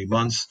 to 20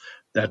 months.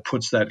 That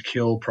puts that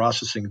kill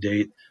processing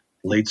date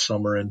late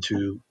summer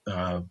into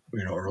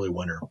early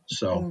winter.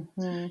 So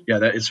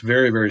it's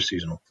very, very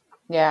seasonal.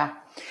 Yeah.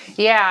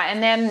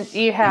 And then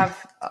you have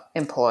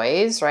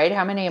employees, right?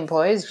 How many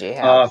employees do you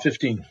have?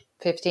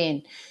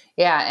 15.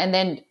 Yeah. And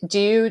then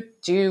do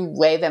you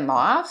lay them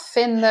off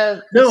in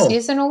the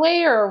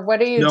seasonally, or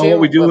what do you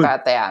do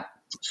about that?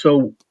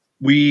 So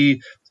in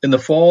the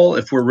fall,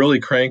 if we're really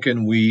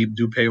cranking, we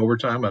do pay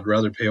overtime. I'd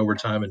rather pay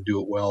overtime and do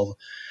it well.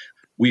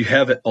 We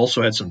have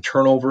also had some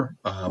turnover,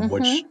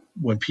 which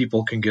when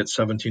people can get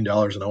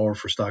 $17 an hour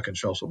for stocking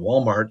shelves at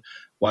Walmart,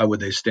 why would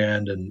they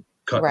stand and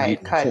cut meat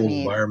in a cold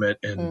environment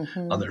and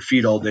on their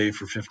feet all day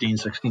for $15,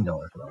 $16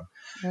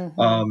 an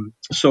hour?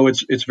 So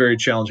it's very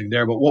challenging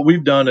there. But what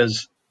we've done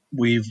is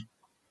we've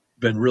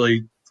been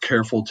really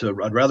careful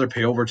I'd rather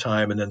pay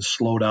overtime and then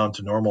slow down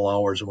to normal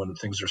hours when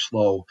things are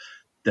slow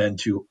than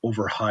to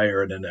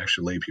overhire and then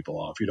actually lay people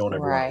off. You don't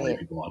ever want to lay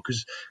people off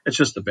because it's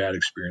just a bad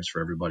experience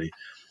for everybody.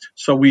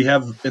 So we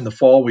have in the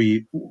fall,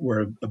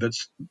 we're a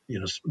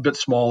bit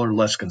smaller,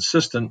 less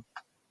consistent.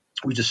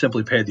 We just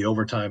simply paid the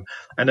overtime.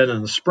 And then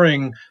in the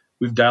spring,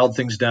 we've dialed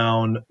things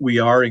down. We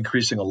are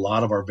increasing a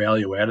lot of our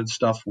value added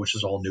stuff, which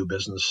is all new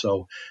business.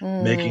 So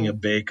making a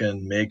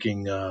bacon,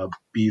 making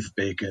beef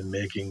bacon,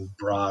 making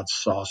brats,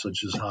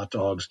 sausages, hot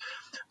dogs.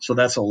 So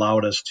that's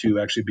allowed us to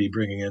actually be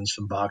bringing in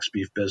some box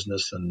beef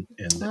business and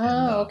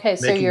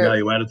making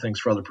value added things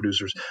for other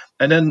producers.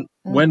 And then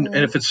and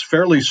if it's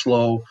fairly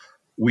slow,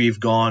 we've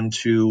gone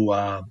to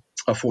a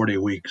 4-day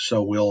week.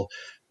 So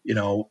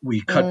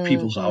we cut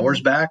people's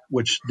hours back,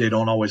 which they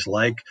don't always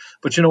like.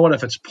 But you know what?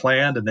 If it's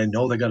planned and they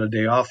know they got a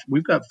day off,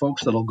 we've got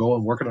folks that'll go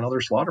and work at another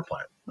slaughter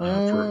plant.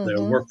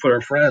 They'll work for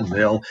a friend.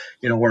 They'll,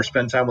 or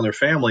spend time with their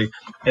family.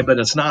 But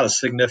it's not a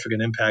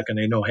significant impact. And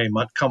they know, hey,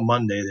 come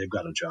Monday, they've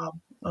got a job.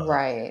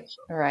 Right.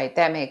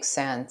 That makes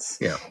sense.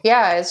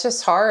 Yeah. It's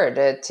just hard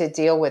to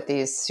deal with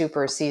these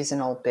super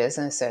seasonal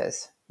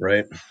businesses.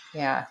 Right.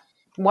 Yeah.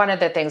 One of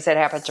the things that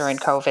happened during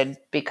COVID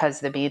because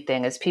of the meat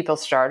thing is people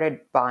started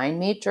buying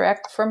meat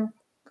direct from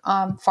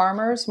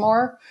farmers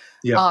more.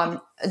 Yeah.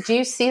 Do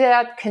you see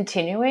that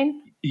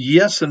continuing?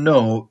 Yes and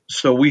no.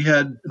 So we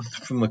had,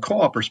 from the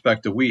co-op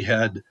perspective, we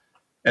had,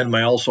 and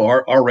also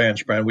our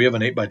ranch brand, we have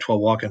an 8x12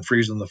 walk-in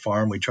freezer on the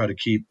farm. We try to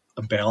keep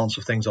a balance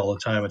of things all the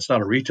time. It's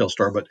not a retail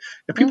store, but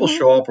if people Mm-hmm.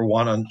 show up or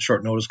want on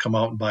short notice, come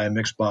out and buy a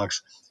mixed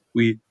box,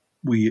 we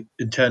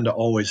intend to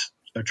always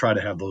try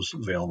to have those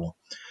available.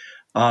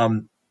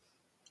 Um,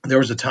 there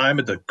was a time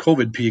at the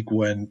COVID peak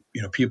when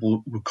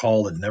people would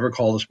call that never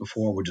called us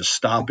before, would just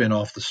stop in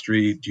off the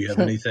street. Do you have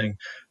anything?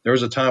 There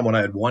was a time when I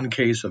had one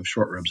case of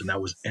short ribs, and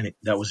that was it.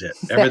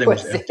 That Everything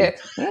was was empty.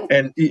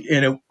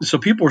 it. So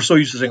people were so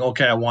used to saying,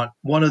 okay, I want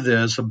one of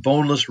this, a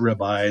boneless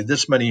ribeye,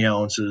 this many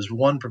ounces,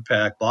 one per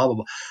pack, blah blah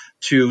blah,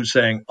 to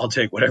saying I'll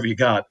take whatever you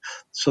got.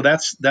 So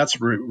that's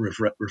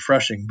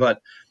refreshing.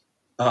 But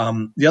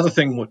the other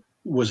thing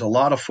was a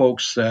lot of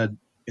folks said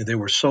they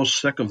were so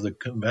sick of the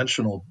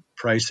conventional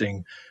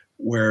pricing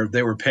where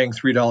they were paying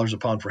 $3 a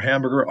pound for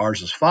hamburger.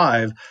 Ours is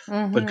 $5, but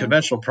Mm-hmm.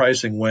 conventional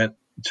pricing went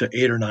to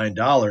 $8 or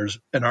 $9,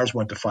 and ours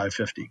went to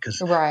 $5.50.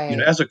 Because Right.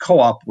 as a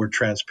co-op, we're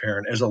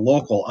transparent. As a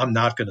local, I'm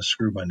not going to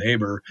screw my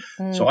neighbor,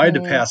 so I had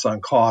to Mm-hmm. pass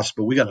on costs.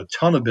 But we got a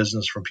ton of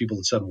business from people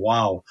that said,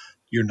 "Wow,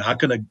 you're not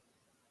going to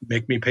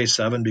make me pay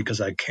 $7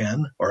 because I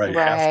can or I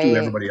have to. Right.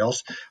 Everybody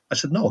else." I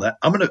said, "No, that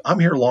I'm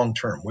here long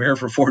term. We're here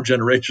for 4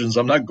 generations.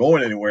 I'm not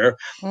going anywhere.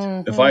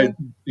 If I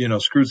Mm-hmm.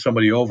 screwed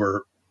somebody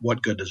over,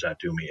 what good does that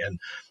do me?" And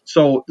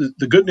so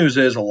the good news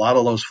is a lot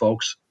of those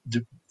folks,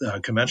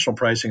 conventional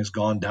pricing has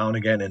gone down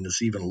again, and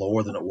it's even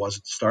lower than it was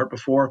at the start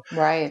before.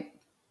 Right.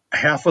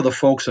 Half of the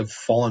folks have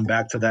fallen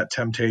back to that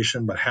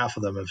temptation, but half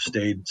of them have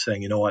stayed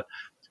saying, "You know what?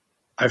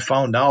 I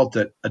found out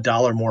that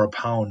 $1 more a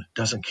pound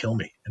doesn't kill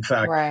me. In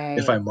fact,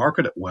 if I Right.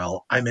 market it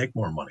well, I make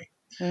more money."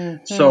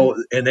 Mm-hmm.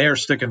 So, and they are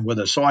sticking with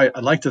us. So I'd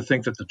like to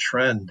think that the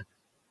trend,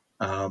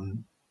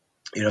 um,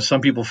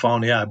 some people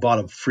found, I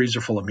bought a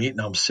freezer full of meat,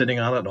 now I'm sitting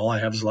on it, and all I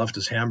have is left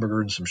is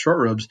hamburger and some short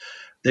ribs.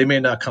 They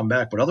may not come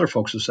back, but other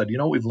folks have said,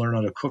 we've learned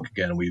how to cook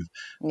again.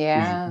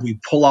 Yeah. We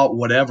pull out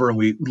whatever and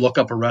we look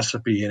up a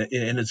recipe, and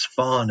it's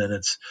fun and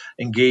it's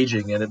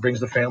engaging and it brings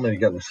the family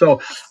together.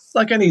 So,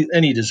 like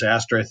any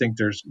disaster, I think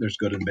there's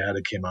good and bad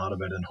that came out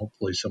of it, and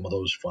hopefully some of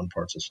those fun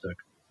parts will stick.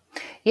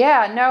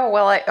 Yeah, no,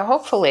 well,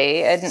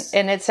 hopefully,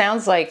 and it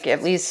sounds like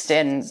at least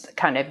in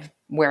kind of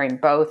wearing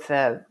both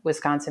the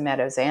Wisconsin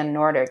Meadows and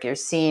Nordic, you're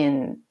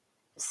seeing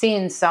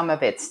some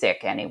of it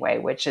stick anyway,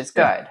 which is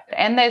Yeah, good.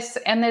 And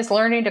this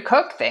learning to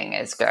cook thing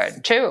is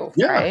good too,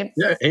 yeah, right?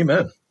 yeah.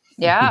 Amen.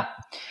 Yeah,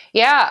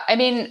 yeah. I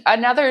mean,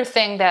 another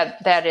thing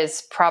that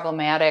is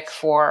problematic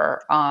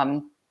for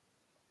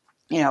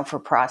for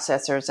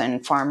processors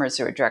and farmers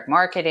who are direct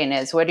marketing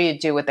is what do you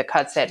do with the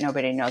cuts that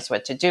nobody knows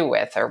what to do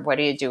with, or what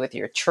do you do with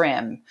your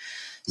trim?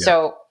 Yeah.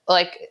 So,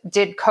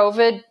 did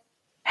COVID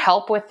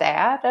help with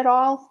that at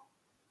all?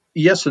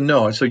 Yes and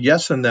no. So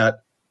yes, in that.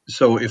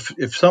 So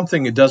if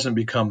something, it doesn't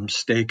become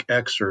steak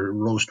X or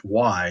roast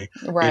Y,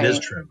 it is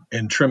Right, trim,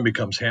 and trim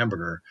becomes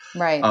hamburger.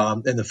 right.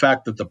 And the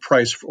fact that the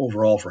price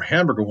overall for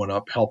hamburger went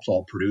up helps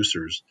all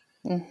producers.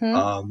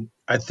 Mm-hmm.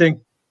 I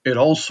think it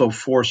also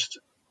forced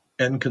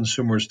end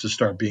consumers to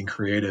start being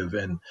creative.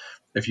 And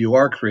if you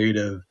are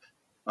creative,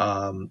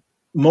 um,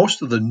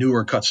 most of the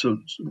newer cuts,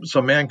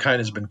 so mankind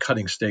has been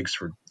cutting steaks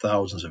for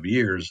thousands of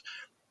years.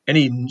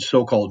 Any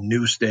so-called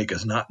new steak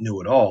is not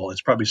new at all.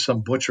 It's probably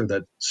some butcher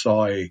that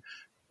saw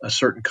a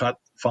certain cut,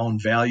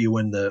 found value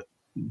in the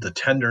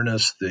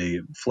tenderness,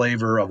 the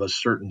flavor of a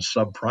certain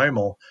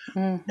subprimal,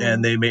 Mm-hmm.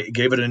 and they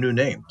gave it a new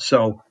name.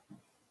 So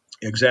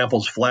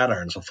examples, flat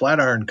iron. So flat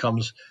iron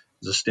comes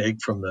as a steak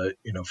from the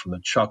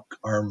chuck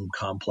arm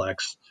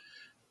complex,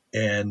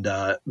 and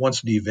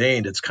once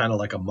deveined, it's kind of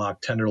like a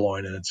mock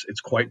tenderloin, and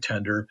it's quite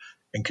tender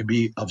and can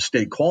be of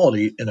steak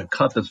quality in a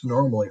cut that's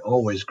normally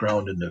always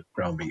ground into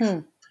ground beef. Hmm.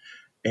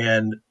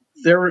 And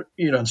they're,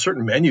 in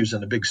certain menus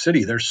in a big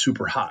city, they're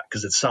super hot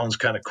because it sounds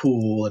kind of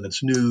cool and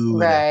it's new,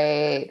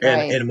 Right,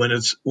 right. and when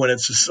it's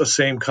the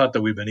same cut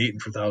that we've been eating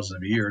for thousands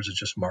of years, it's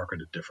just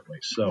marketed differently.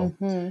 So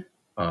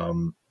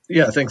Mm-hmm.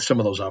 yeah, I think some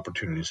of those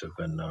opportunities have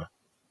been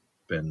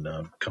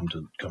come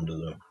to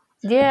the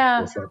Yeah.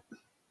 forefront.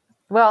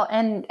 Well,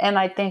 and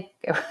I think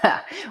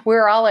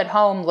we're all at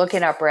home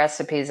looking up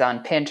recipes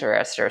on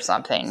Pinterest or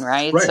something,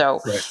 right? Right, So,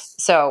 right,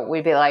 so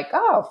we'd be like,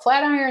 "Oh,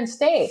 flat iron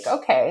steak.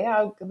 Okay,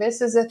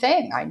 this is a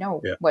thing. I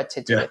know yeah, what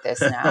to do yeah. with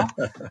this now."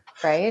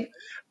 Right?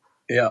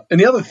 Yeah, and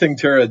the other thing,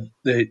 Tara,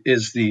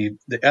 is the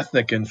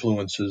ethnic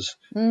influences.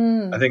 I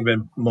Mm, think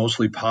been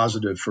mostly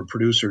positive for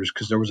producers,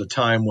 because there was a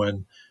time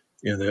when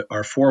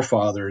our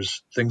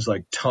forefathers, things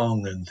like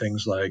tongue and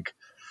things like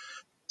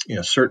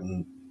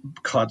certain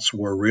cuts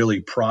were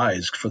really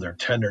prized for their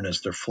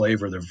tenderness, their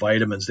flavor, their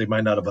vitamins. They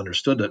might not have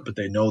understood it, but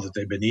they know that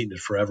they've been eating it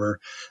forever.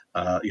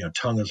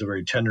 Tongue is a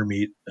very tender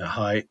meat,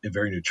 high and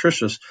very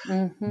nutritious.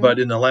 hmm. But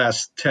in the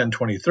last 10,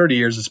 20, 30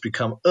 years, it's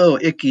become, oh,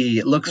 icky,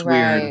 it looks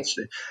weird. Right.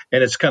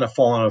 And it's kind of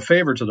fallen out of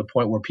favor to the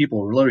point where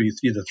people are literally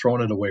either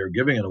throwing it away or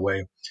giving it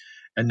away.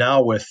 And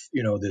now with,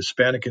 the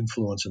Hispanic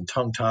influence and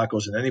tongue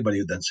tacos, and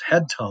anybody that's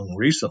had tongue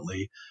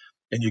recently,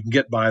 and you can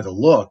get by the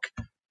look,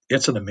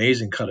 it's an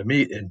amazing cut of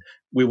meat. And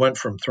we went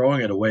from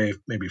throwing it away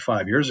maybe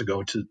 5 years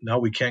ago to now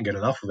we can't get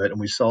enough of it, and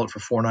we sell it for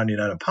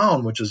 $4.99 a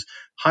pound, which is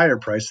higher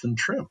price than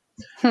trim.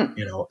 Hmm.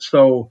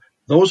 So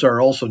those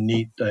are also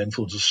neat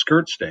influences.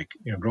 Skirt steak,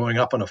 growing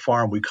up on a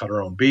farm, we cut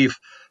our own beef.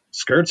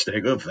 Skirt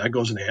steak, that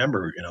goes in a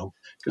hamburger,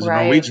 because the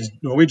Right.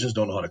 Norwegians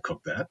don't know how to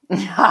cook that.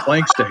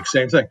 Flank steak,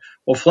 same thing.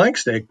 Well, flank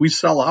steak, we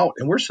sell out,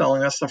 and we're selling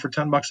that stuff for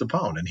 $10 a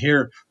pound. And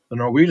here, the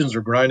Norwegians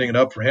are grinding it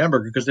up for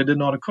hamburger because they didn't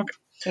know how to cook it.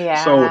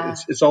 So Yeah.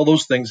 it's all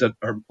those things that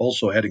are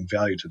also adding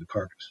value to the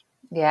carcass.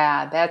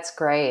 Yeah, that's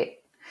great.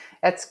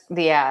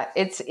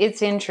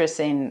 It's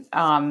interesting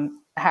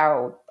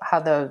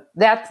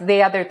that's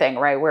the other thing,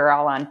 right? We're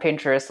all on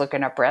Pinterest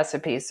looking up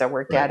recipes, so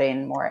we're Right.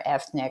 getting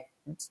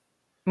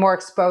more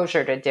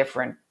exposure to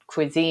different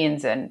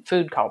cuisines and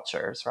food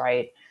cultures,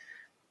 right?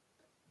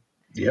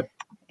 Yep.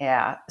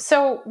 Yeah.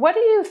 So, what do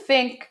you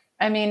think?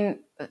 I mean,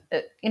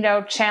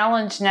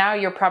 challenge now.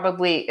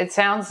 It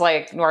sounds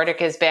like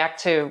Nordic is back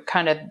to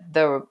kind of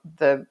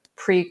the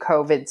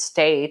pre-COVID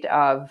state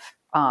of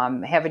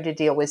having to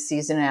deal with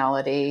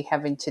seasonality,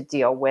 having to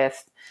deal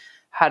with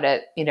how to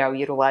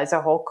utilize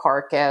a whole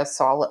carcass,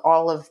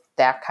 all of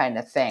that kind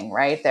of thing,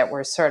 right? That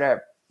we're sort of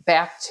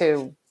back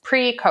to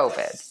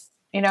pre-COVID.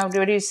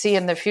 What do you see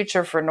in the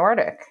future for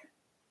Nordic?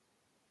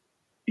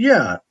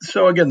 Yeah.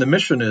 So again, the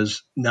mission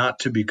is not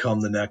to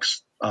become the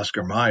next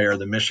Oscar Mayer.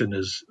 The mission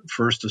is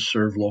first to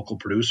serve local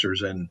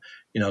producers. And,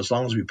 as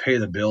long as we pay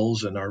the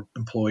bills and our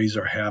employees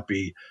are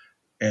happy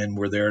and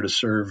we're there to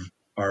serve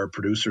our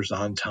producers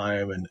on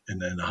time and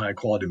in a high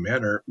quality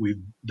manner,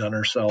 we've done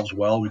ourselves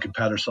well. We can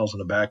pat ourselves on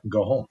the back and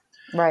go home.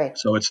 Right.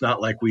 So it's not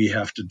like we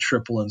have to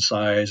triple in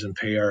size and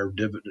pay our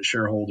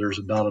shareholders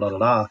and da da da da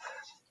da.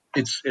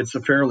 It's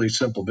a fairly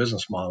simple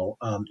business model.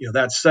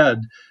 That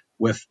said,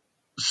 with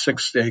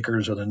 6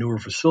 acres of the newer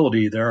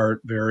facility, there are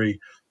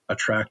very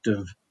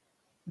attractive,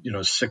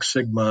 Six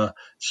Sigma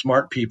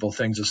smart people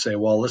things to say,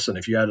 well, listen,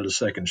 if you added a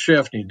second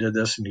shift and you did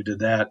this and you did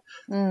that,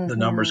 the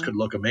numbers Mm-hmm. could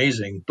look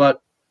amazing. But,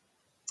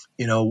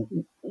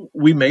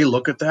 we may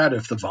look at that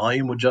if the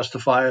volume would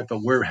justify it,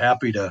 but we're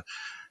happy to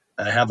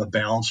have a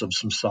balance of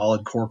some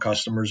solid core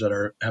customers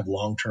that have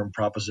long-term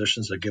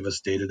propositions that give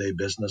us day-to-day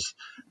business,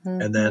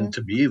 and Mm-hmm. then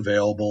to be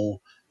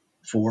available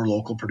for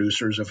local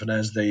producers if and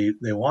as they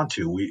want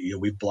to.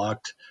 We've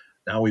blocked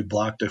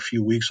a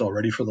few weeks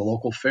already for the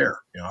local fair.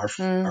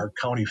 Mm. Our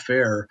county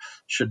fair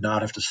should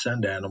not have to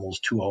send animals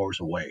 2 hours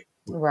away.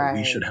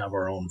 We should Right. have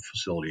our own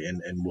facility,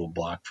 and we'll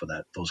block for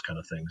those kind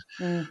of things.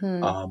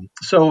 Mm-hmm.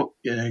 So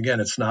again,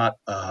 it's not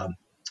a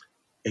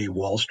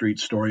Wall Street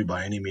story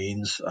by any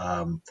means,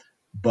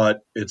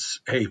 but it's,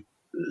 hey,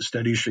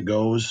 steady she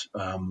goes.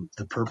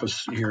 The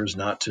purpose here is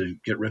not to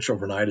get rich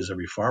overnight, as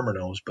every farmer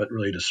knows, but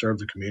really to serve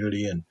the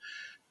community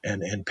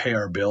and pay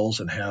our bills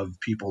and have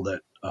people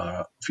that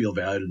feel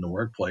valued in the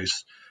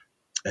workplace.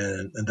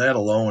 And that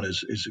alone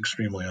is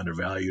extremely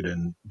undervalued,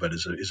 but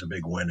is a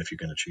big win if you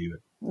can achieve it.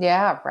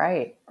 Yeah,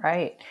 right,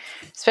 right.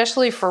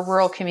 Especially for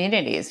rural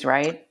communities,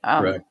 right?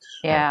 Correct.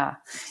 Yeah.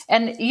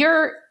 And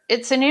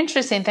it's an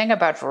interesting thing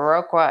about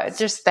Viroqua,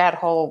 just that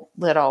whole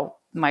little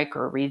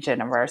micro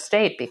region of our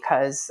state,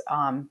 because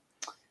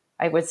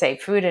I would say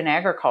food and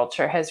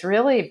agriculture has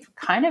really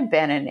kind of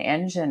been an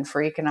engine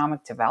for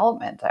economic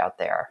development out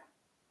there.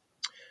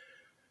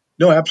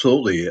 No,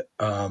 absolutely.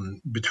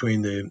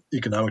 Between the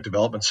Economic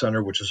Development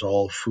Center, which is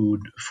all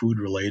food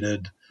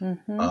related,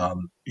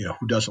 Mm-hmm.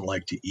 who doesn't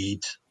like to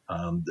eat?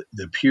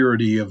 The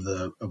purity of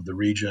the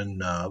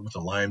region with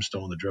the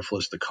limestone, the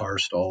driftless, the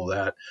karst, all of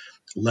that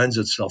lends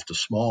itself to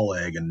small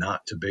ag and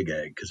not to big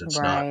ag, because it's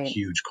not Right.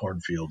 huge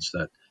cornfields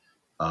that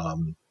our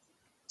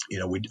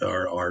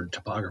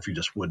topography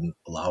just wouldn't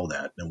allow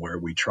that, and where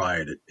we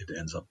tried it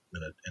ends up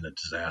in a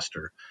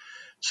disaster.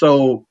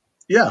 So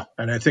yeah,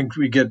 and I think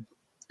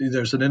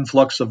there's an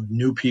influx of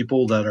new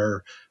people that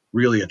are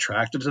really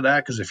attracted to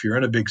that, because if you're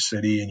in a big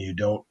city and you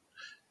don't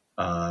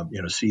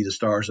see the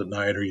stars at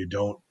night, or you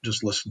don't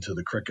just listen to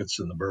the crickets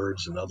and the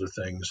birds and other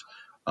things,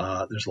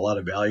 there's a lot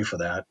of value for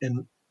that,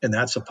 and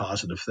that's a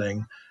positive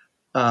thing.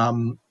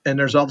 And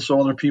there's also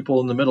other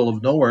people in the middle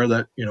of nowhere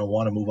that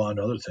want to move on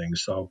to other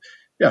things. So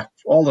yeah,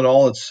 all in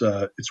all, it's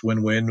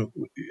win-win.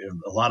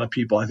 A lot of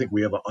people, I think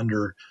we have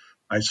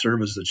I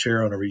serve as the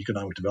chair on our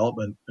economic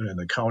development, and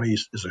the county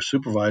as a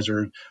supervisor.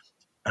 And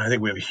I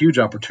think we have a huge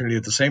opportunity.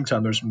 At the same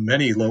time, there's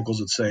many locals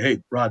that say,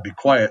 hey, Rod, be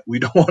quiet. We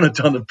don't want a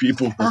ton of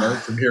people that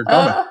aren't from here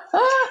coming.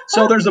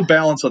 So there's a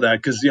balance of that,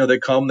 because they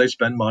come, they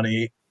spend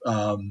money,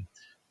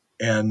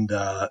 and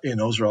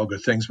those are all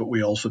good things. But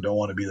we also don't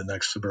want to be the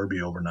next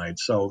suburbia overnight.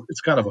 So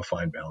it's kind of a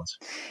fine balance.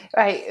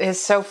 Right. It's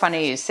so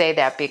funny you say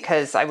that,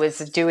 because I was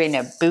doing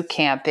a boot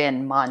camp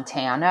in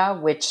Montana,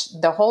 which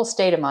the whole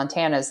state of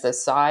Montana is the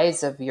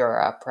size of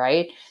Europe,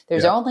 right?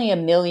 There's Yeah. only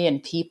 1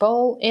 million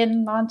people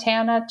in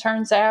Montana,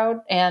 turns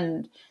out,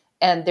 and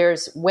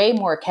there's way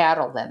more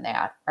cattle than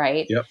that,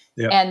 right? Yep.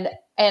 Yep. And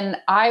and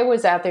I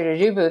was out there to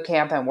do boot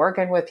camp and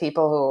working with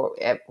people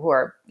who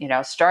are,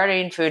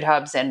 starting food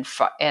hubs and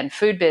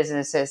food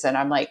businesses. And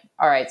I'm like,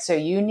 all right, so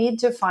you need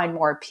to find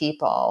more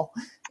people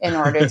in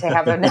order to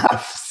have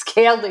enough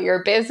scale to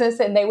your business.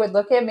 And they would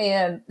look at me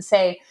and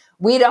say,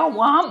 we don't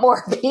want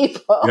more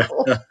people.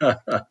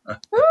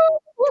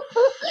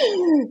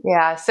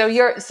 Yeah. So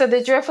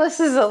the Driftless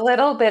is a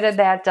little bit of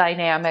that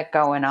dynamic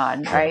going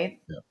on, right?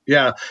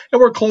 Yeah. And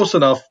we're close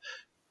enough.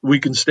 We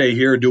can stay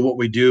here, do what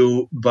we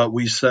do, but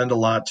we send a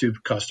lot to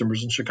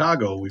customers in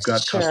Chicago. We've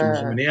got customers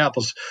in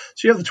Minneapolis.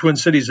 So you have the Twin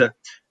Cities that,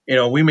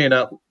 we may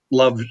not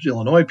love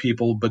Illinois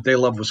people, but they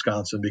love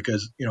Wisconsin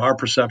because, our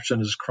perception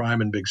is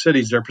crime in big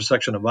cities. Their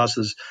perception of us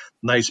is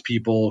nice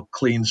people,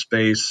 clean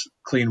space,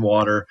 clean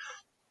water.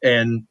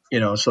 And,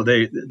 so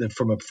they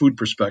from a food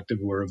perspective,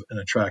 we're an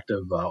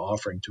attractive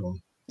offering to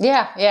them.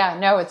 Yeah.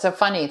 No, it's a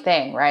funny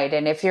thing, right?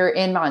 And if you're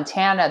in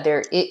Montana,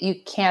 you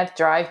can't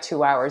drive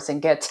 2 hours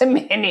and get to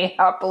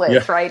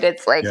Minneapolis, right?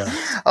 It's like,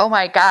 oh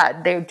my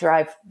God, they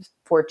drive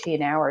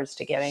 14 hours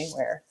to get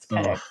anywhere. It's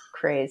kind of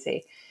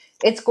crazy.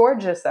 It's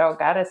gorgeous, though,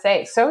 gotta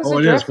say. So is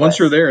it is. Once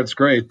you're there, it's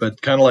great.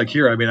 But kind of like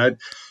here, I mean,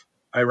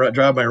 I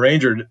drive my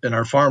Ranger, and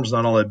our farm's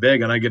not all that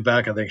big, and I get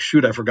back, I think,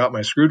 shoot, I forgot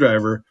my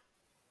screwdriver.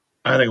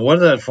 I think, what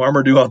did that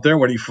farmer do out there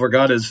when he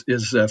forgot his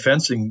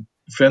fencing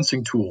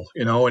tool,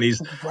 and he's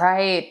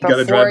right. Got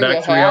to drive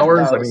back 3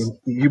 hours. Those. I mean,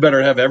 you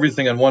better have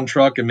everything in one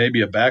truck and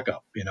maybe a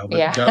backup,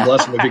 but God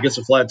bless him if he gets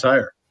a flat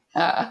tire.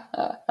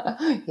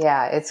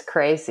 Yeah, it's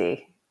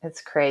crazy.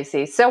 It's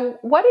crazy. So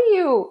what do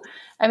you,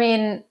 I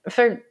mean,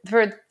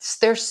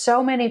 there's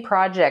so many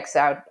projects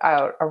out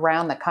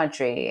around the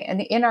country and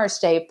in our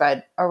state,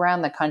 but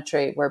around the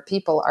country where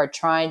people are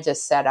trying to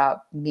set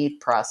up meat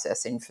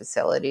processing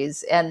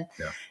facilities. And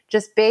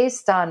just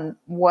based on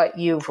what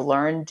you've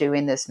learned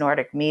doing this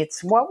Nordic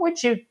Meats, what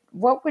would you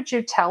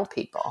tell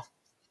people?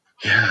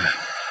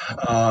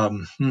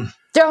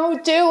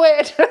 Don't do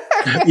it.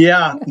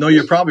 Yeah, no,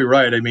 you're probably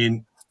right. I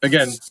mean,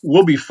 again,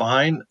 we'll be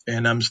fine,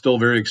 and I'm still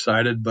very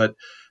excited. But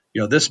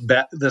this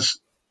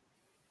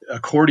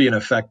accordion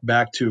effect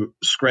back to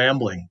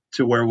scrambling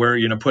to where we're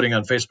putting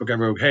on Facebook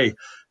every week, hey,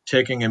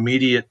 taking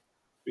immediate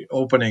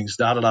openings,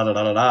 and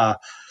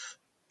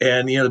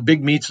the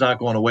big meat's not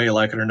going away,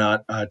 like it or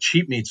not.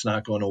 Cheap meat's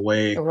not going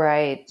away,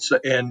 right? So,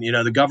 and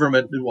the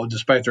government, well,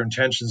 despite their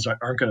intentions,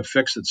 aren't going to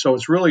fix it. So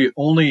it's really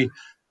only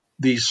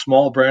these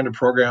small branded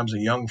programs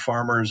and young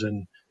farmers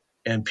and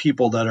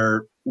people that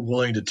are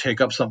willing to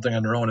take up something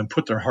on their own and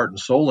put their heart and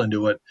soul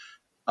into it,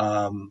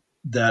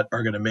 that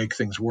are going to make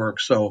things work.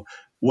 So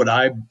would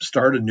I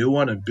start a new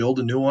one and build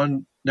a new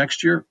one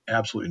next year?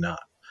 Absolutely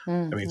not.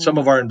 Mm-hmm. I mean, some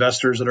of our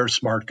investors that are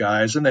smart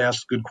guys and they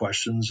ask good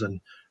questions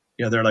and,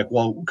 they're like,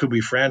 well, could we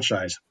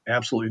franchise?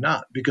 Absolutely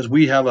not. Because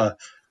we have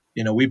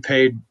we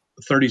paid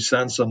 30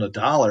 cents on the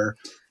dollar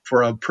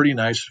for a pretty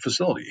nice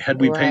facility. Had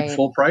we paid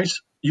full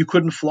price, you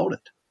couldn't float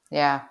it.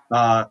 Yeah.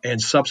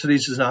 And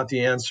subsidies is not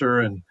the answer.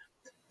 And,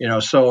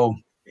 so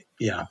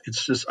yeah,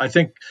 it's just, I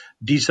think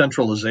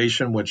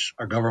decentralization, which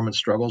our government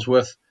struggles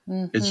with,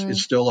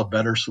 it's still a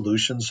better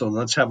solution. So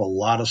let's have a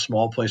lot of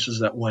small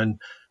places that when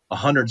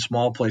 100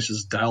 small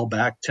places dial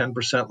back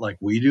 10% like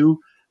we do,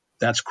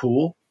 that's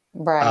cool.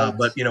 Right.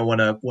 But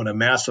when a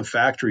massive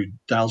factory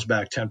dials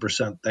back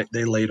 10%,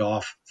 they laid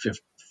off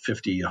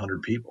 50,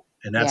 100 people,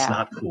 and that's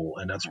not cool.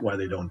 And that's why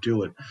they don't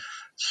do it.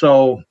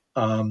 So,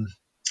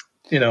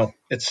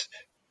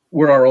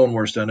 we're our own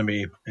worst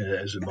enemy,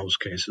 as in most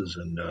cases.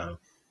 And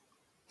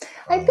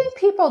I think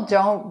people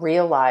don't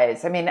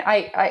realize. I mean,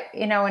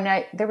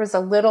 there was a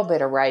little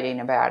bit of writing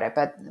about it,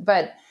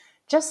 but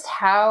just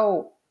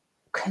how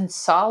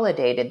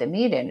consolidated the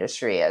meat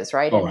industry is,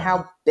 right? And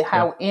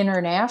how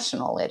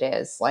international it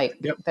is, like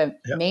the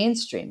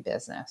mainstream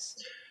business.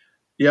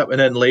 Yep. And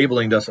then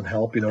labeling doesn't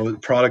help.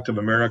 Product of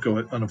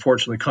America,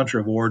 unfortunately,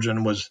 country of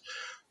origin was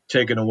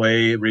taken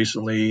away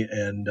recently.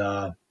 And,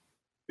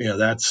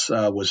 that's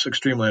was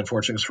extremely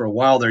unfortunate because for a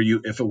while there,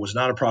 if it was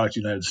not a product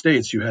of the United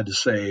States, you had to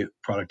say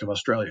product of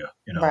Australia,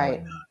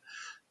 right.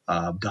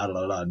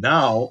 And,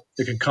 Now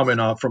it can come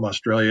in from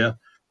Australia.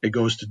 It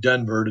goes to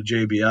Denver to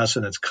JBS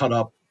and it's cut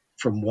up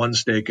from one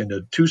steak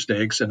into two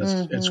steaks, and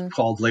it's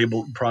called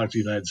labeled product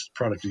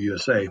of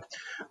USA,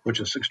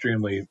 which is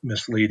extremely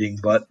misleading,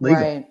 but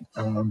legal. Right.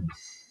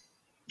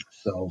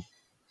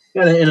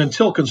 And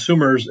until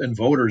consumers and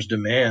voters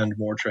demand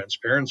more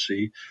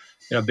transparency,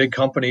 big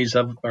companies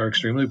are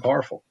extremely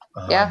powerful.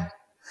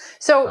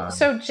 So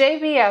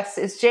JBS,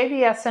 is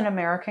JBS an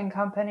American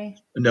company?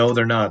 No,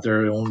 they're not.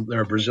 They're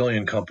a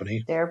Brazilian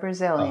company. They're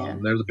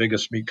Brazilian. They're the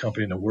biggest meat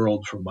company in the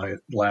world from my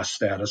last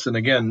status. And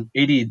again,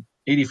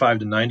 85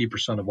 to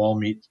 90% of all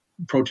meat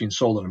protein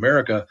sold in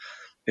America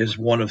is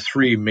one of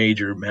three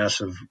major,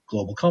 massive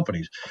global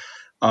companies.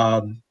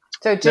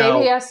 So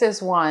JBS is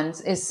one.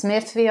 Is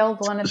Smithfield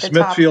one of the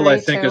top three? Smithfield,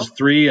 I think, is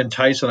 3, and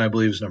Tyson, I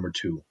believe, is number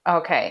 2.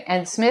 Okay,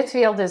 and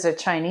Smithfield is a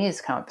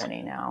Chinese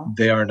company now.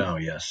 They are now,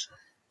 yes.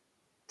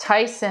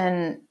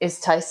 Is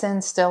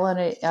Tyson still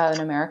an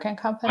American I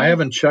company?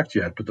 haven't checked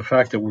yet, but the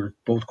fact that we're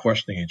both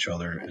questioning each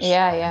other is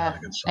Yeah, probably not yeah. a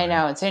good I sign.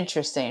 know. It's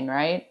interesting,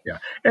 right? Yeah.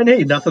 And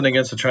hey, nothing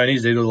against the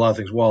Chinese. They do a lot of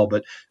things well,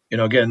 but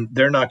again,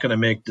 they're not going to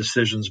make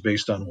decisions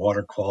based on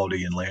water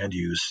quality and land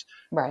use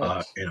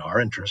Right. in our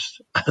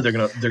interest. They're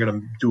gonna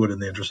do it in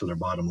the interest of their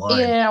bottom You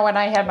line. know, when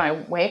I had So, my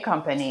whey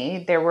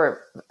company,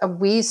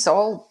 we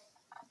sold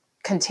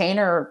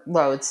container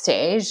loads to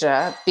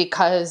Asia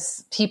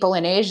because people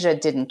in Asia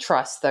didn't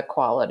trust the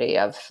quality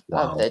of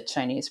wow. the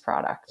Chinese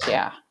product.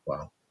 Yeah.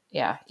 Wow.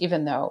 Yeah.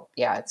 Even though,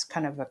 yeah, it's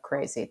kind of a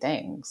crazy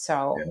thing.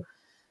 So,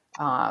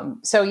 Yeah.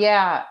 so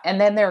yeah.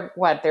 And then there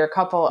are a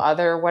couple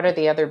other, what are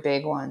the other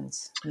big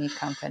ones, meat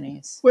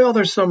companies? Well,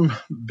 there's some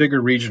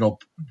bigger regional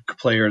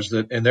players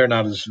and they're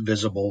not as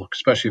visible,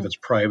 especially if it's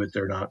private,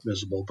 they're not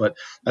visible. But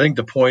I think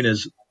the point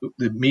is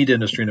the meat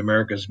industry in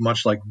America is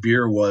much like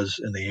beer was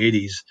in the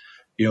 80s.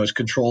 It's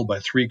controlled by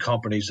three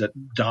companies that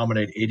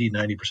dominate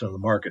 80-90% of the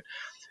market.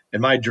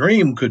 And my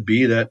dream could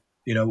be that,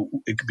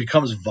 it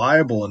becomes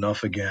viable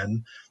enough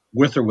again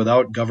with or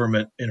without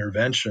government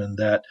intervention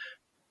that,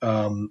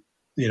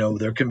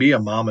 there can be a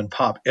mom and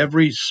pop.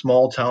 Every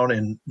small town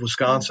in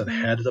Wisconsin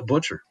Mm-hmm. had a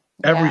butcher,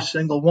 every Yeah.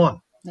 single one.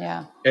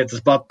 Yeah. It's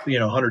about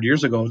 100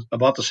 years ago,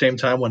 about the same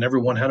time when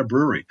everyone had a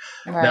brewery.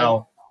 Right.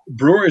 Now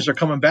breweries are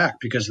coming back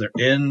because they're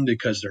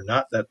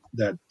not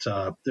they're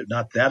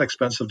not that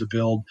expensive to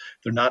build.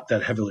 They're not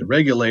that heavily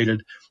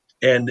regulated,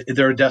 and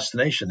they're a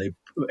destination. They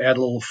add a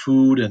little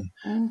food, and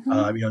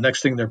Mm-hmm.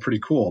 next thing they're pretty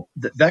cool.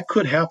 That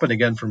could happen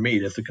again for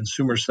meat if the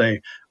consumers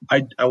say,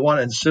 I want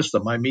to insist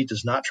that my meat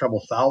does not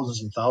travel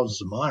thousands and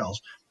thousands of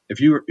miles. If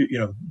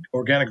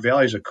Organic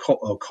Valley is a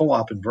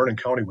co-op in Vernon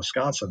County,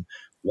 Wisconsin.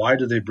 Why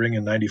do they bring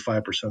in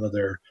 95% of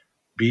their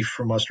beef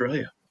from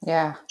Australia?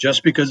 Yeah.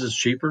 Just because it's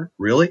cheaper?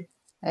 Really?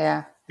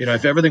 Yeah.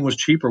 If everything was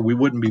cheaper, we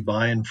wouldn't be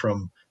buying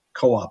from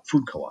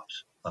food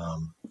co-ops.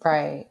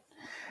 Right.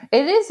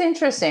 It is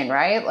interesting,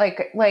 right?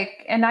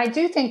 And I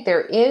do think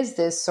there is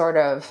this sort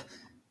of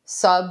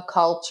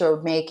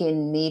subculture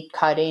making meat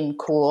cutting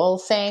cool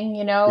thing,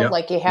 Yep,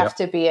 like you have yep,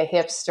 to be a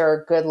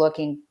hipster, good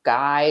looking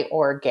guy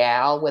or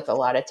gal with a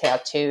lot of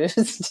tattoos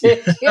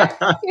to,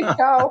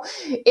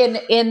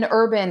 in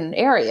urban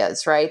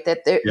areas, right? That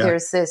yeah,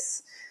 there's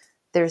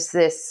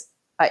this,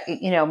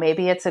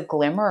 maybe it's a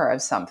glimmer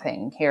of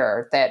something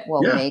here that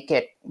will yeah,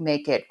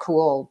 make it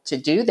cool to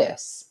do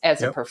this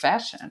as a yep.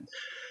 profession.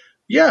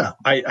 Yeah,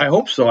 I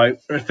hope so. I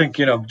think,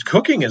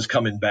 cooking is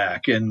coming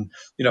back. And,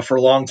 for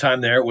a long time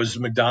there, it was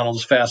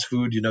McDonald's fast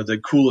food. The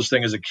coolest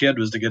thing as a kid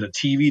was to get a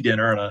TV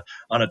dinner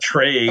on a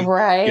tray.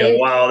 Right.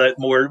 Wow, that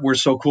we're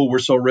so cool. We're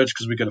so rich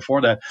because we can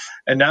afford that.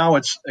 And now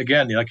it's,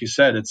 again, like you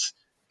said, it's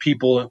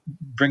people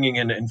bringing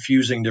in,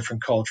 infusing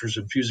different cultures,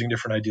 infusing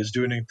different ideas,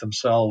 doing it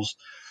themselves.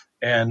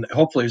 And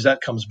hopefully as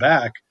that comes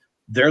back,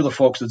 they're the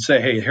folks that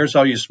say, hey, here's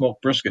how you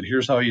smoke brisket.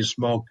 Here's how you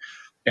smoke.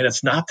 And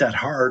it's not that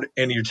hard.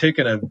 And you're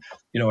taking a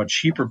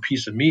cheaper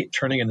piece of meat,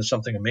 turning into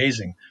something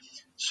amazing.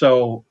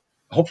 So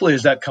hopefully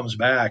as that comes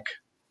back,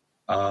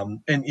 and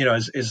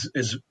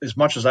as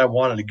much as I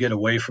wanted to get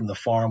away from the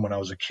farm when I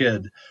was a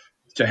kid,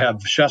 to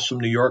have chefs from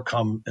New York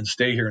come and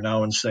stay here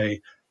now and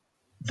say,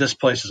 this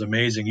place is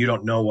amazing. You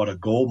don't know what a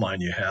gold mine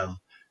you have.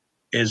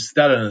 Is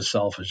that in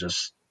itself is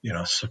just,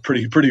 it's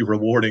pretty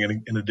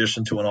rewarding in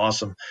addition to an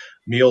awesome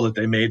meal that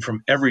they made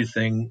from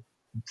everything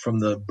from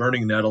the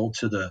burning nettle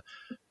to the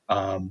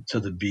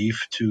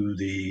beef to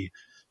the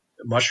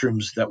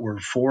mushrooms that were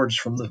foraged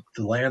from the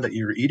land that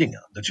you're eating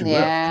on, that you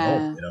live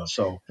and own. Yeah.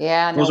 So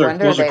Yeah. No those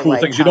wonder are they cool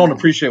like things you don't coming.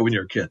 appreciate when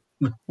you're a kid.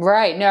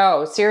 Right.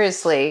 No,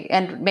 seriously.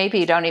 And maybe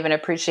you don't even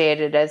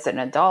appreciate it as an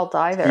adult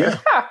either.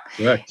 Yeah,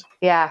 correct.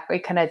 Yeah. We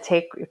kind of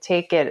take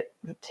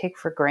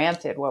for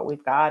granted what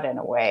we've got in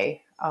a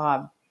way.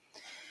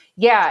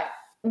 Yeah.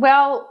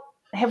 Well,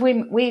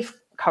 we've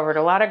covered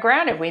a lot of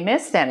ground. Have we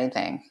missed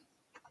anything?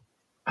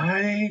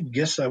 I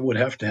guess I would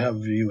have to have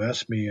you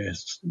ask me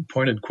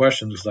pointed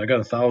questions because I got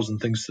 1,000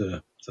 things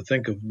to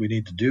think of we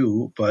need to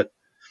do, but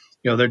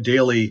they're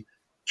daily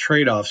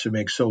trade-offs to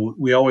make. So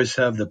we always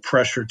have the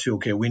pressure to,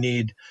 okay, we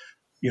need,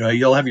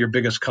 you'll have your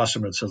biggest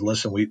customer that says,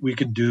 listen, we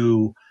can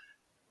do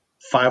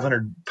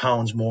 500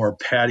 pounds more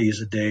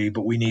patties a day,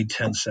 but we need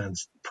 10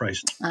 cents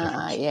price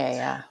difference. Yeah.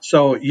 Yeah.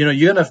 So, you're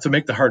going to have to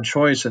make the hard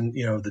choice. And,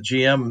 the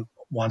GM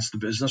wants the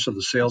business or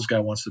the sales guy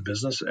wants the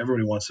business.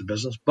 Everybody wants the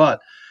business,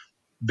 but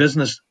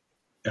business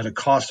at a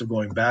cost of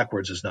going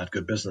backwards is not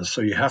good business. So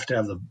you have to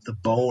have the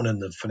bone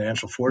and the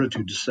financial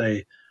fortitude to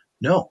say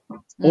no,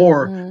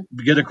 or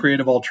get a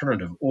creative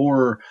alternative,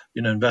 or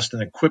invest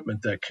in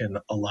equipment that can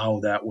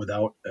allow that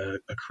without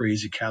a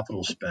crazy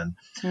capital spend.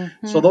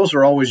 Mm-hmm. So those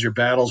are always your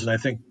battles, and I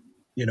think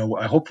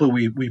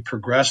hopefully we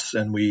progress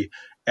and we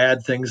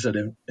add things that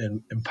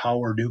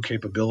empower new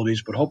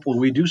capabilities, but hopefully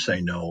we do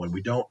say no and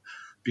we don't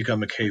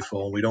become a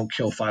CAFO and we don't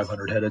kill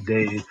 500 head a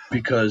day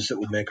because it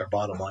would make our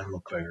bottom line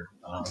look bigger.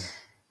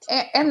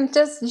 And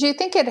do you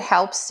think it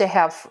helps to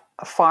have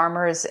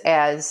farmers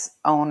as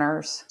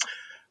owners?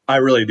 I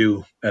really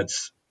do.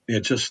 It's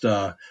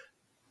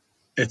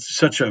it's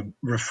such a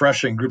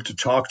refreshing group to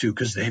talk to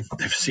because they've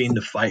seen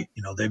the fight.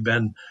 They've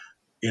been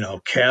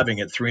calving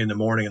at 3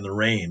 a.m. in the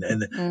rain,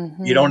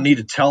 and you don't need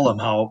to tell them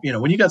how.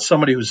 When you got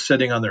somebody who's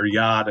sitting on their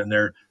yacht and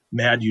they're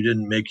mad you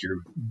didn't make your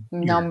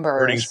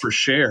earnings per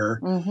share,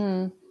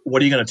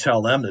 what are you going to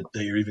tell them that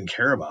you even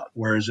care about?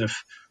 Whereas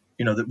if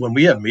when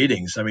we have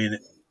meetings, I mean,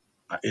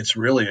 it's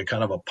really a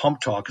kind of a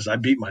pump talk because I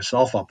beat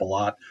myself up a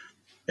lot.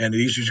 And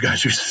these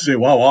guys used to say,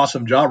 "Wow,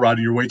 awesome job,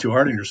 Rodney. You're way too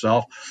hard on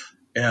yourself."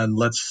 And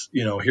let's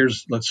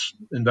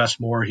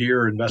invest more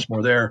here, invest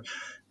more there.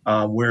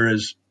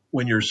 Whereas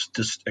when you're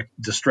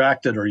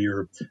distracted or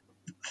you're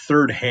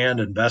third-hand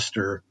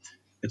investor,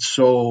 it's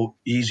so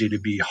easy to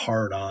be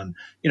hard on.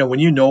 When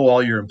you know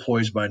all your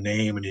employees by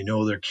name and you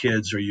know their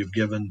kids, or you've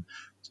given,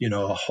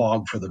 a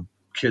hog for the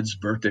kid's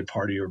birthday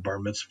party or bar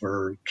mitzvah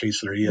or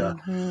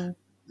quesadilla,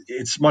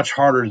 it's much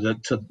harder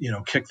to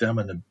kick them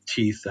in the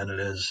teeth than it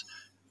is.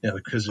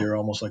 Because they're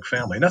almost like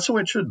family. And that's the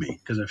way it should be.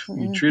 Because if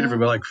you treat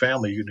everybody like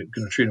family, you're going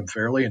to treat them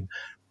fairly, and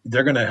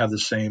they're going to have the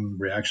same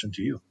reaction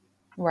to you.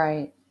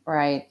 Right.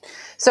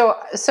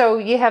 So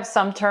you have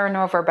some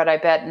turnover, but I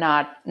bet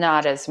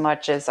not as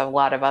much as a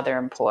lot of other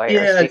employers.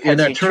 Yeah, and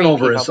that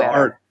turnover is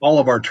all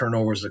of our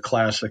turnover is the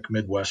classic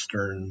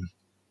Midwestern.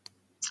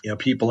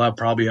 People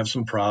probably have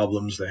some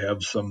problems. They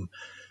have some.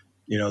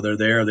 They're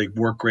there, they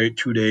work great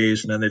 2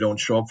 days, and then they don't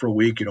show up for a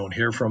week. You don't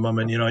hear from them,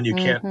 and you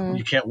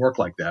can't work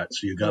like that.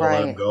 So you got to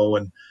let them go.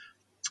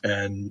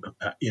 And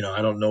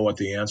I don't know what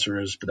the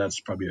answer is, but that's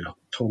probably a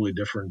totally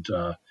different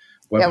webinar.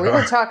 Yeah, we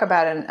would talk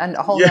about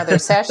a whole other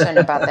session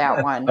about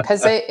that one,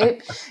 because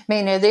it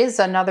is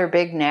another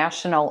big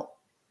national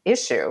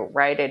issue,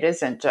 right? It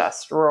isn't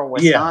just rural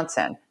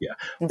Wisconsin. Yeah.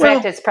 In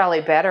fact, it's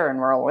probably better in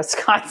rural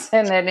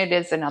Wisconsin than it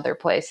is in other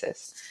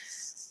places.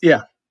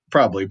 Yeah.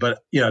 Probably,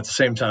 but at the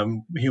same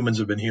time, humans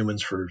have been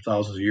humans for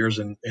thousands of years,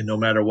 and no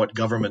matter what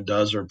government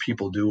does or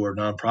people do or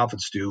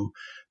nonprofits do,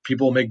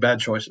 people make bad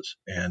choices,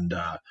 and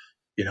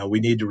we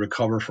need to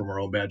recover from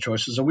our own bad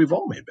choices, and we've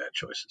all made bad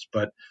choices.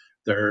 But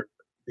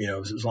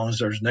as long as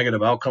there's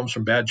negative outcomes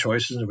from bad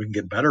choices and we can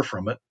get better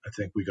from it, I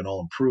think we can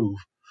all improve.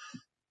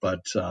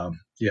 But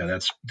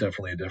that's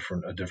definitely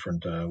a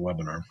different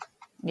webinar.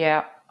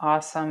 Yeah,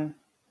 awesome.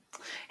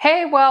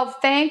 Hey, well,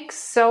 thanks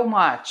so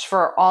much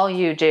for all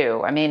you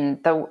do. I mean,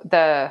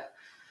 the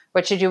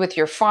what you do with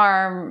your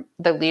farm,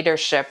 the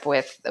leadership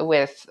with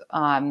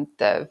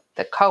the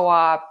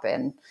co-op,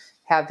 and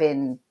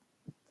having,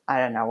 I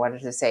don't know what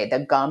to say, the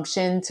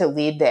gumption to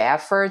lead the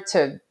effort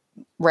to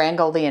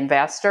wrangle the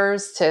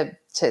investors to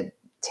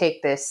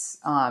take this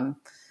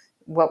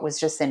what was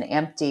just an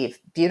empty,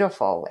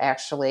 beautiful,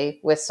 actually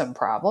with some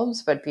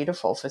problems, but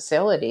beautiful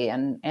facility,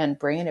 and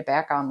bringing it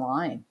back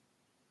online.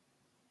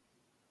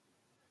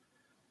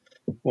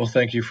 Well,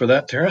 thank you for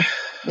that, Tara.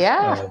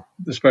 Yeah.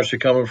 Especially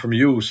coming from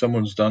you,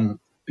 someone's done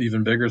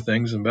even bigger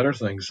things and better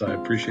things. I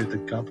appreciate the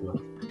compliment.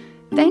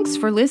 Thanks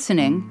for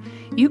listening.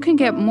 You can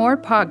get more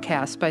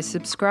podcasts by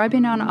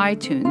subscribing on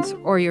iTunes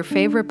or your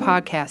favorite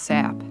podcast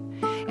app.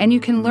 And you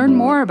can learn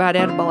more about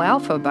Edible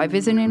Alpha by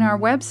visiting our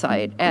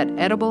website at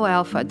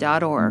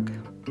ediblealpha.org.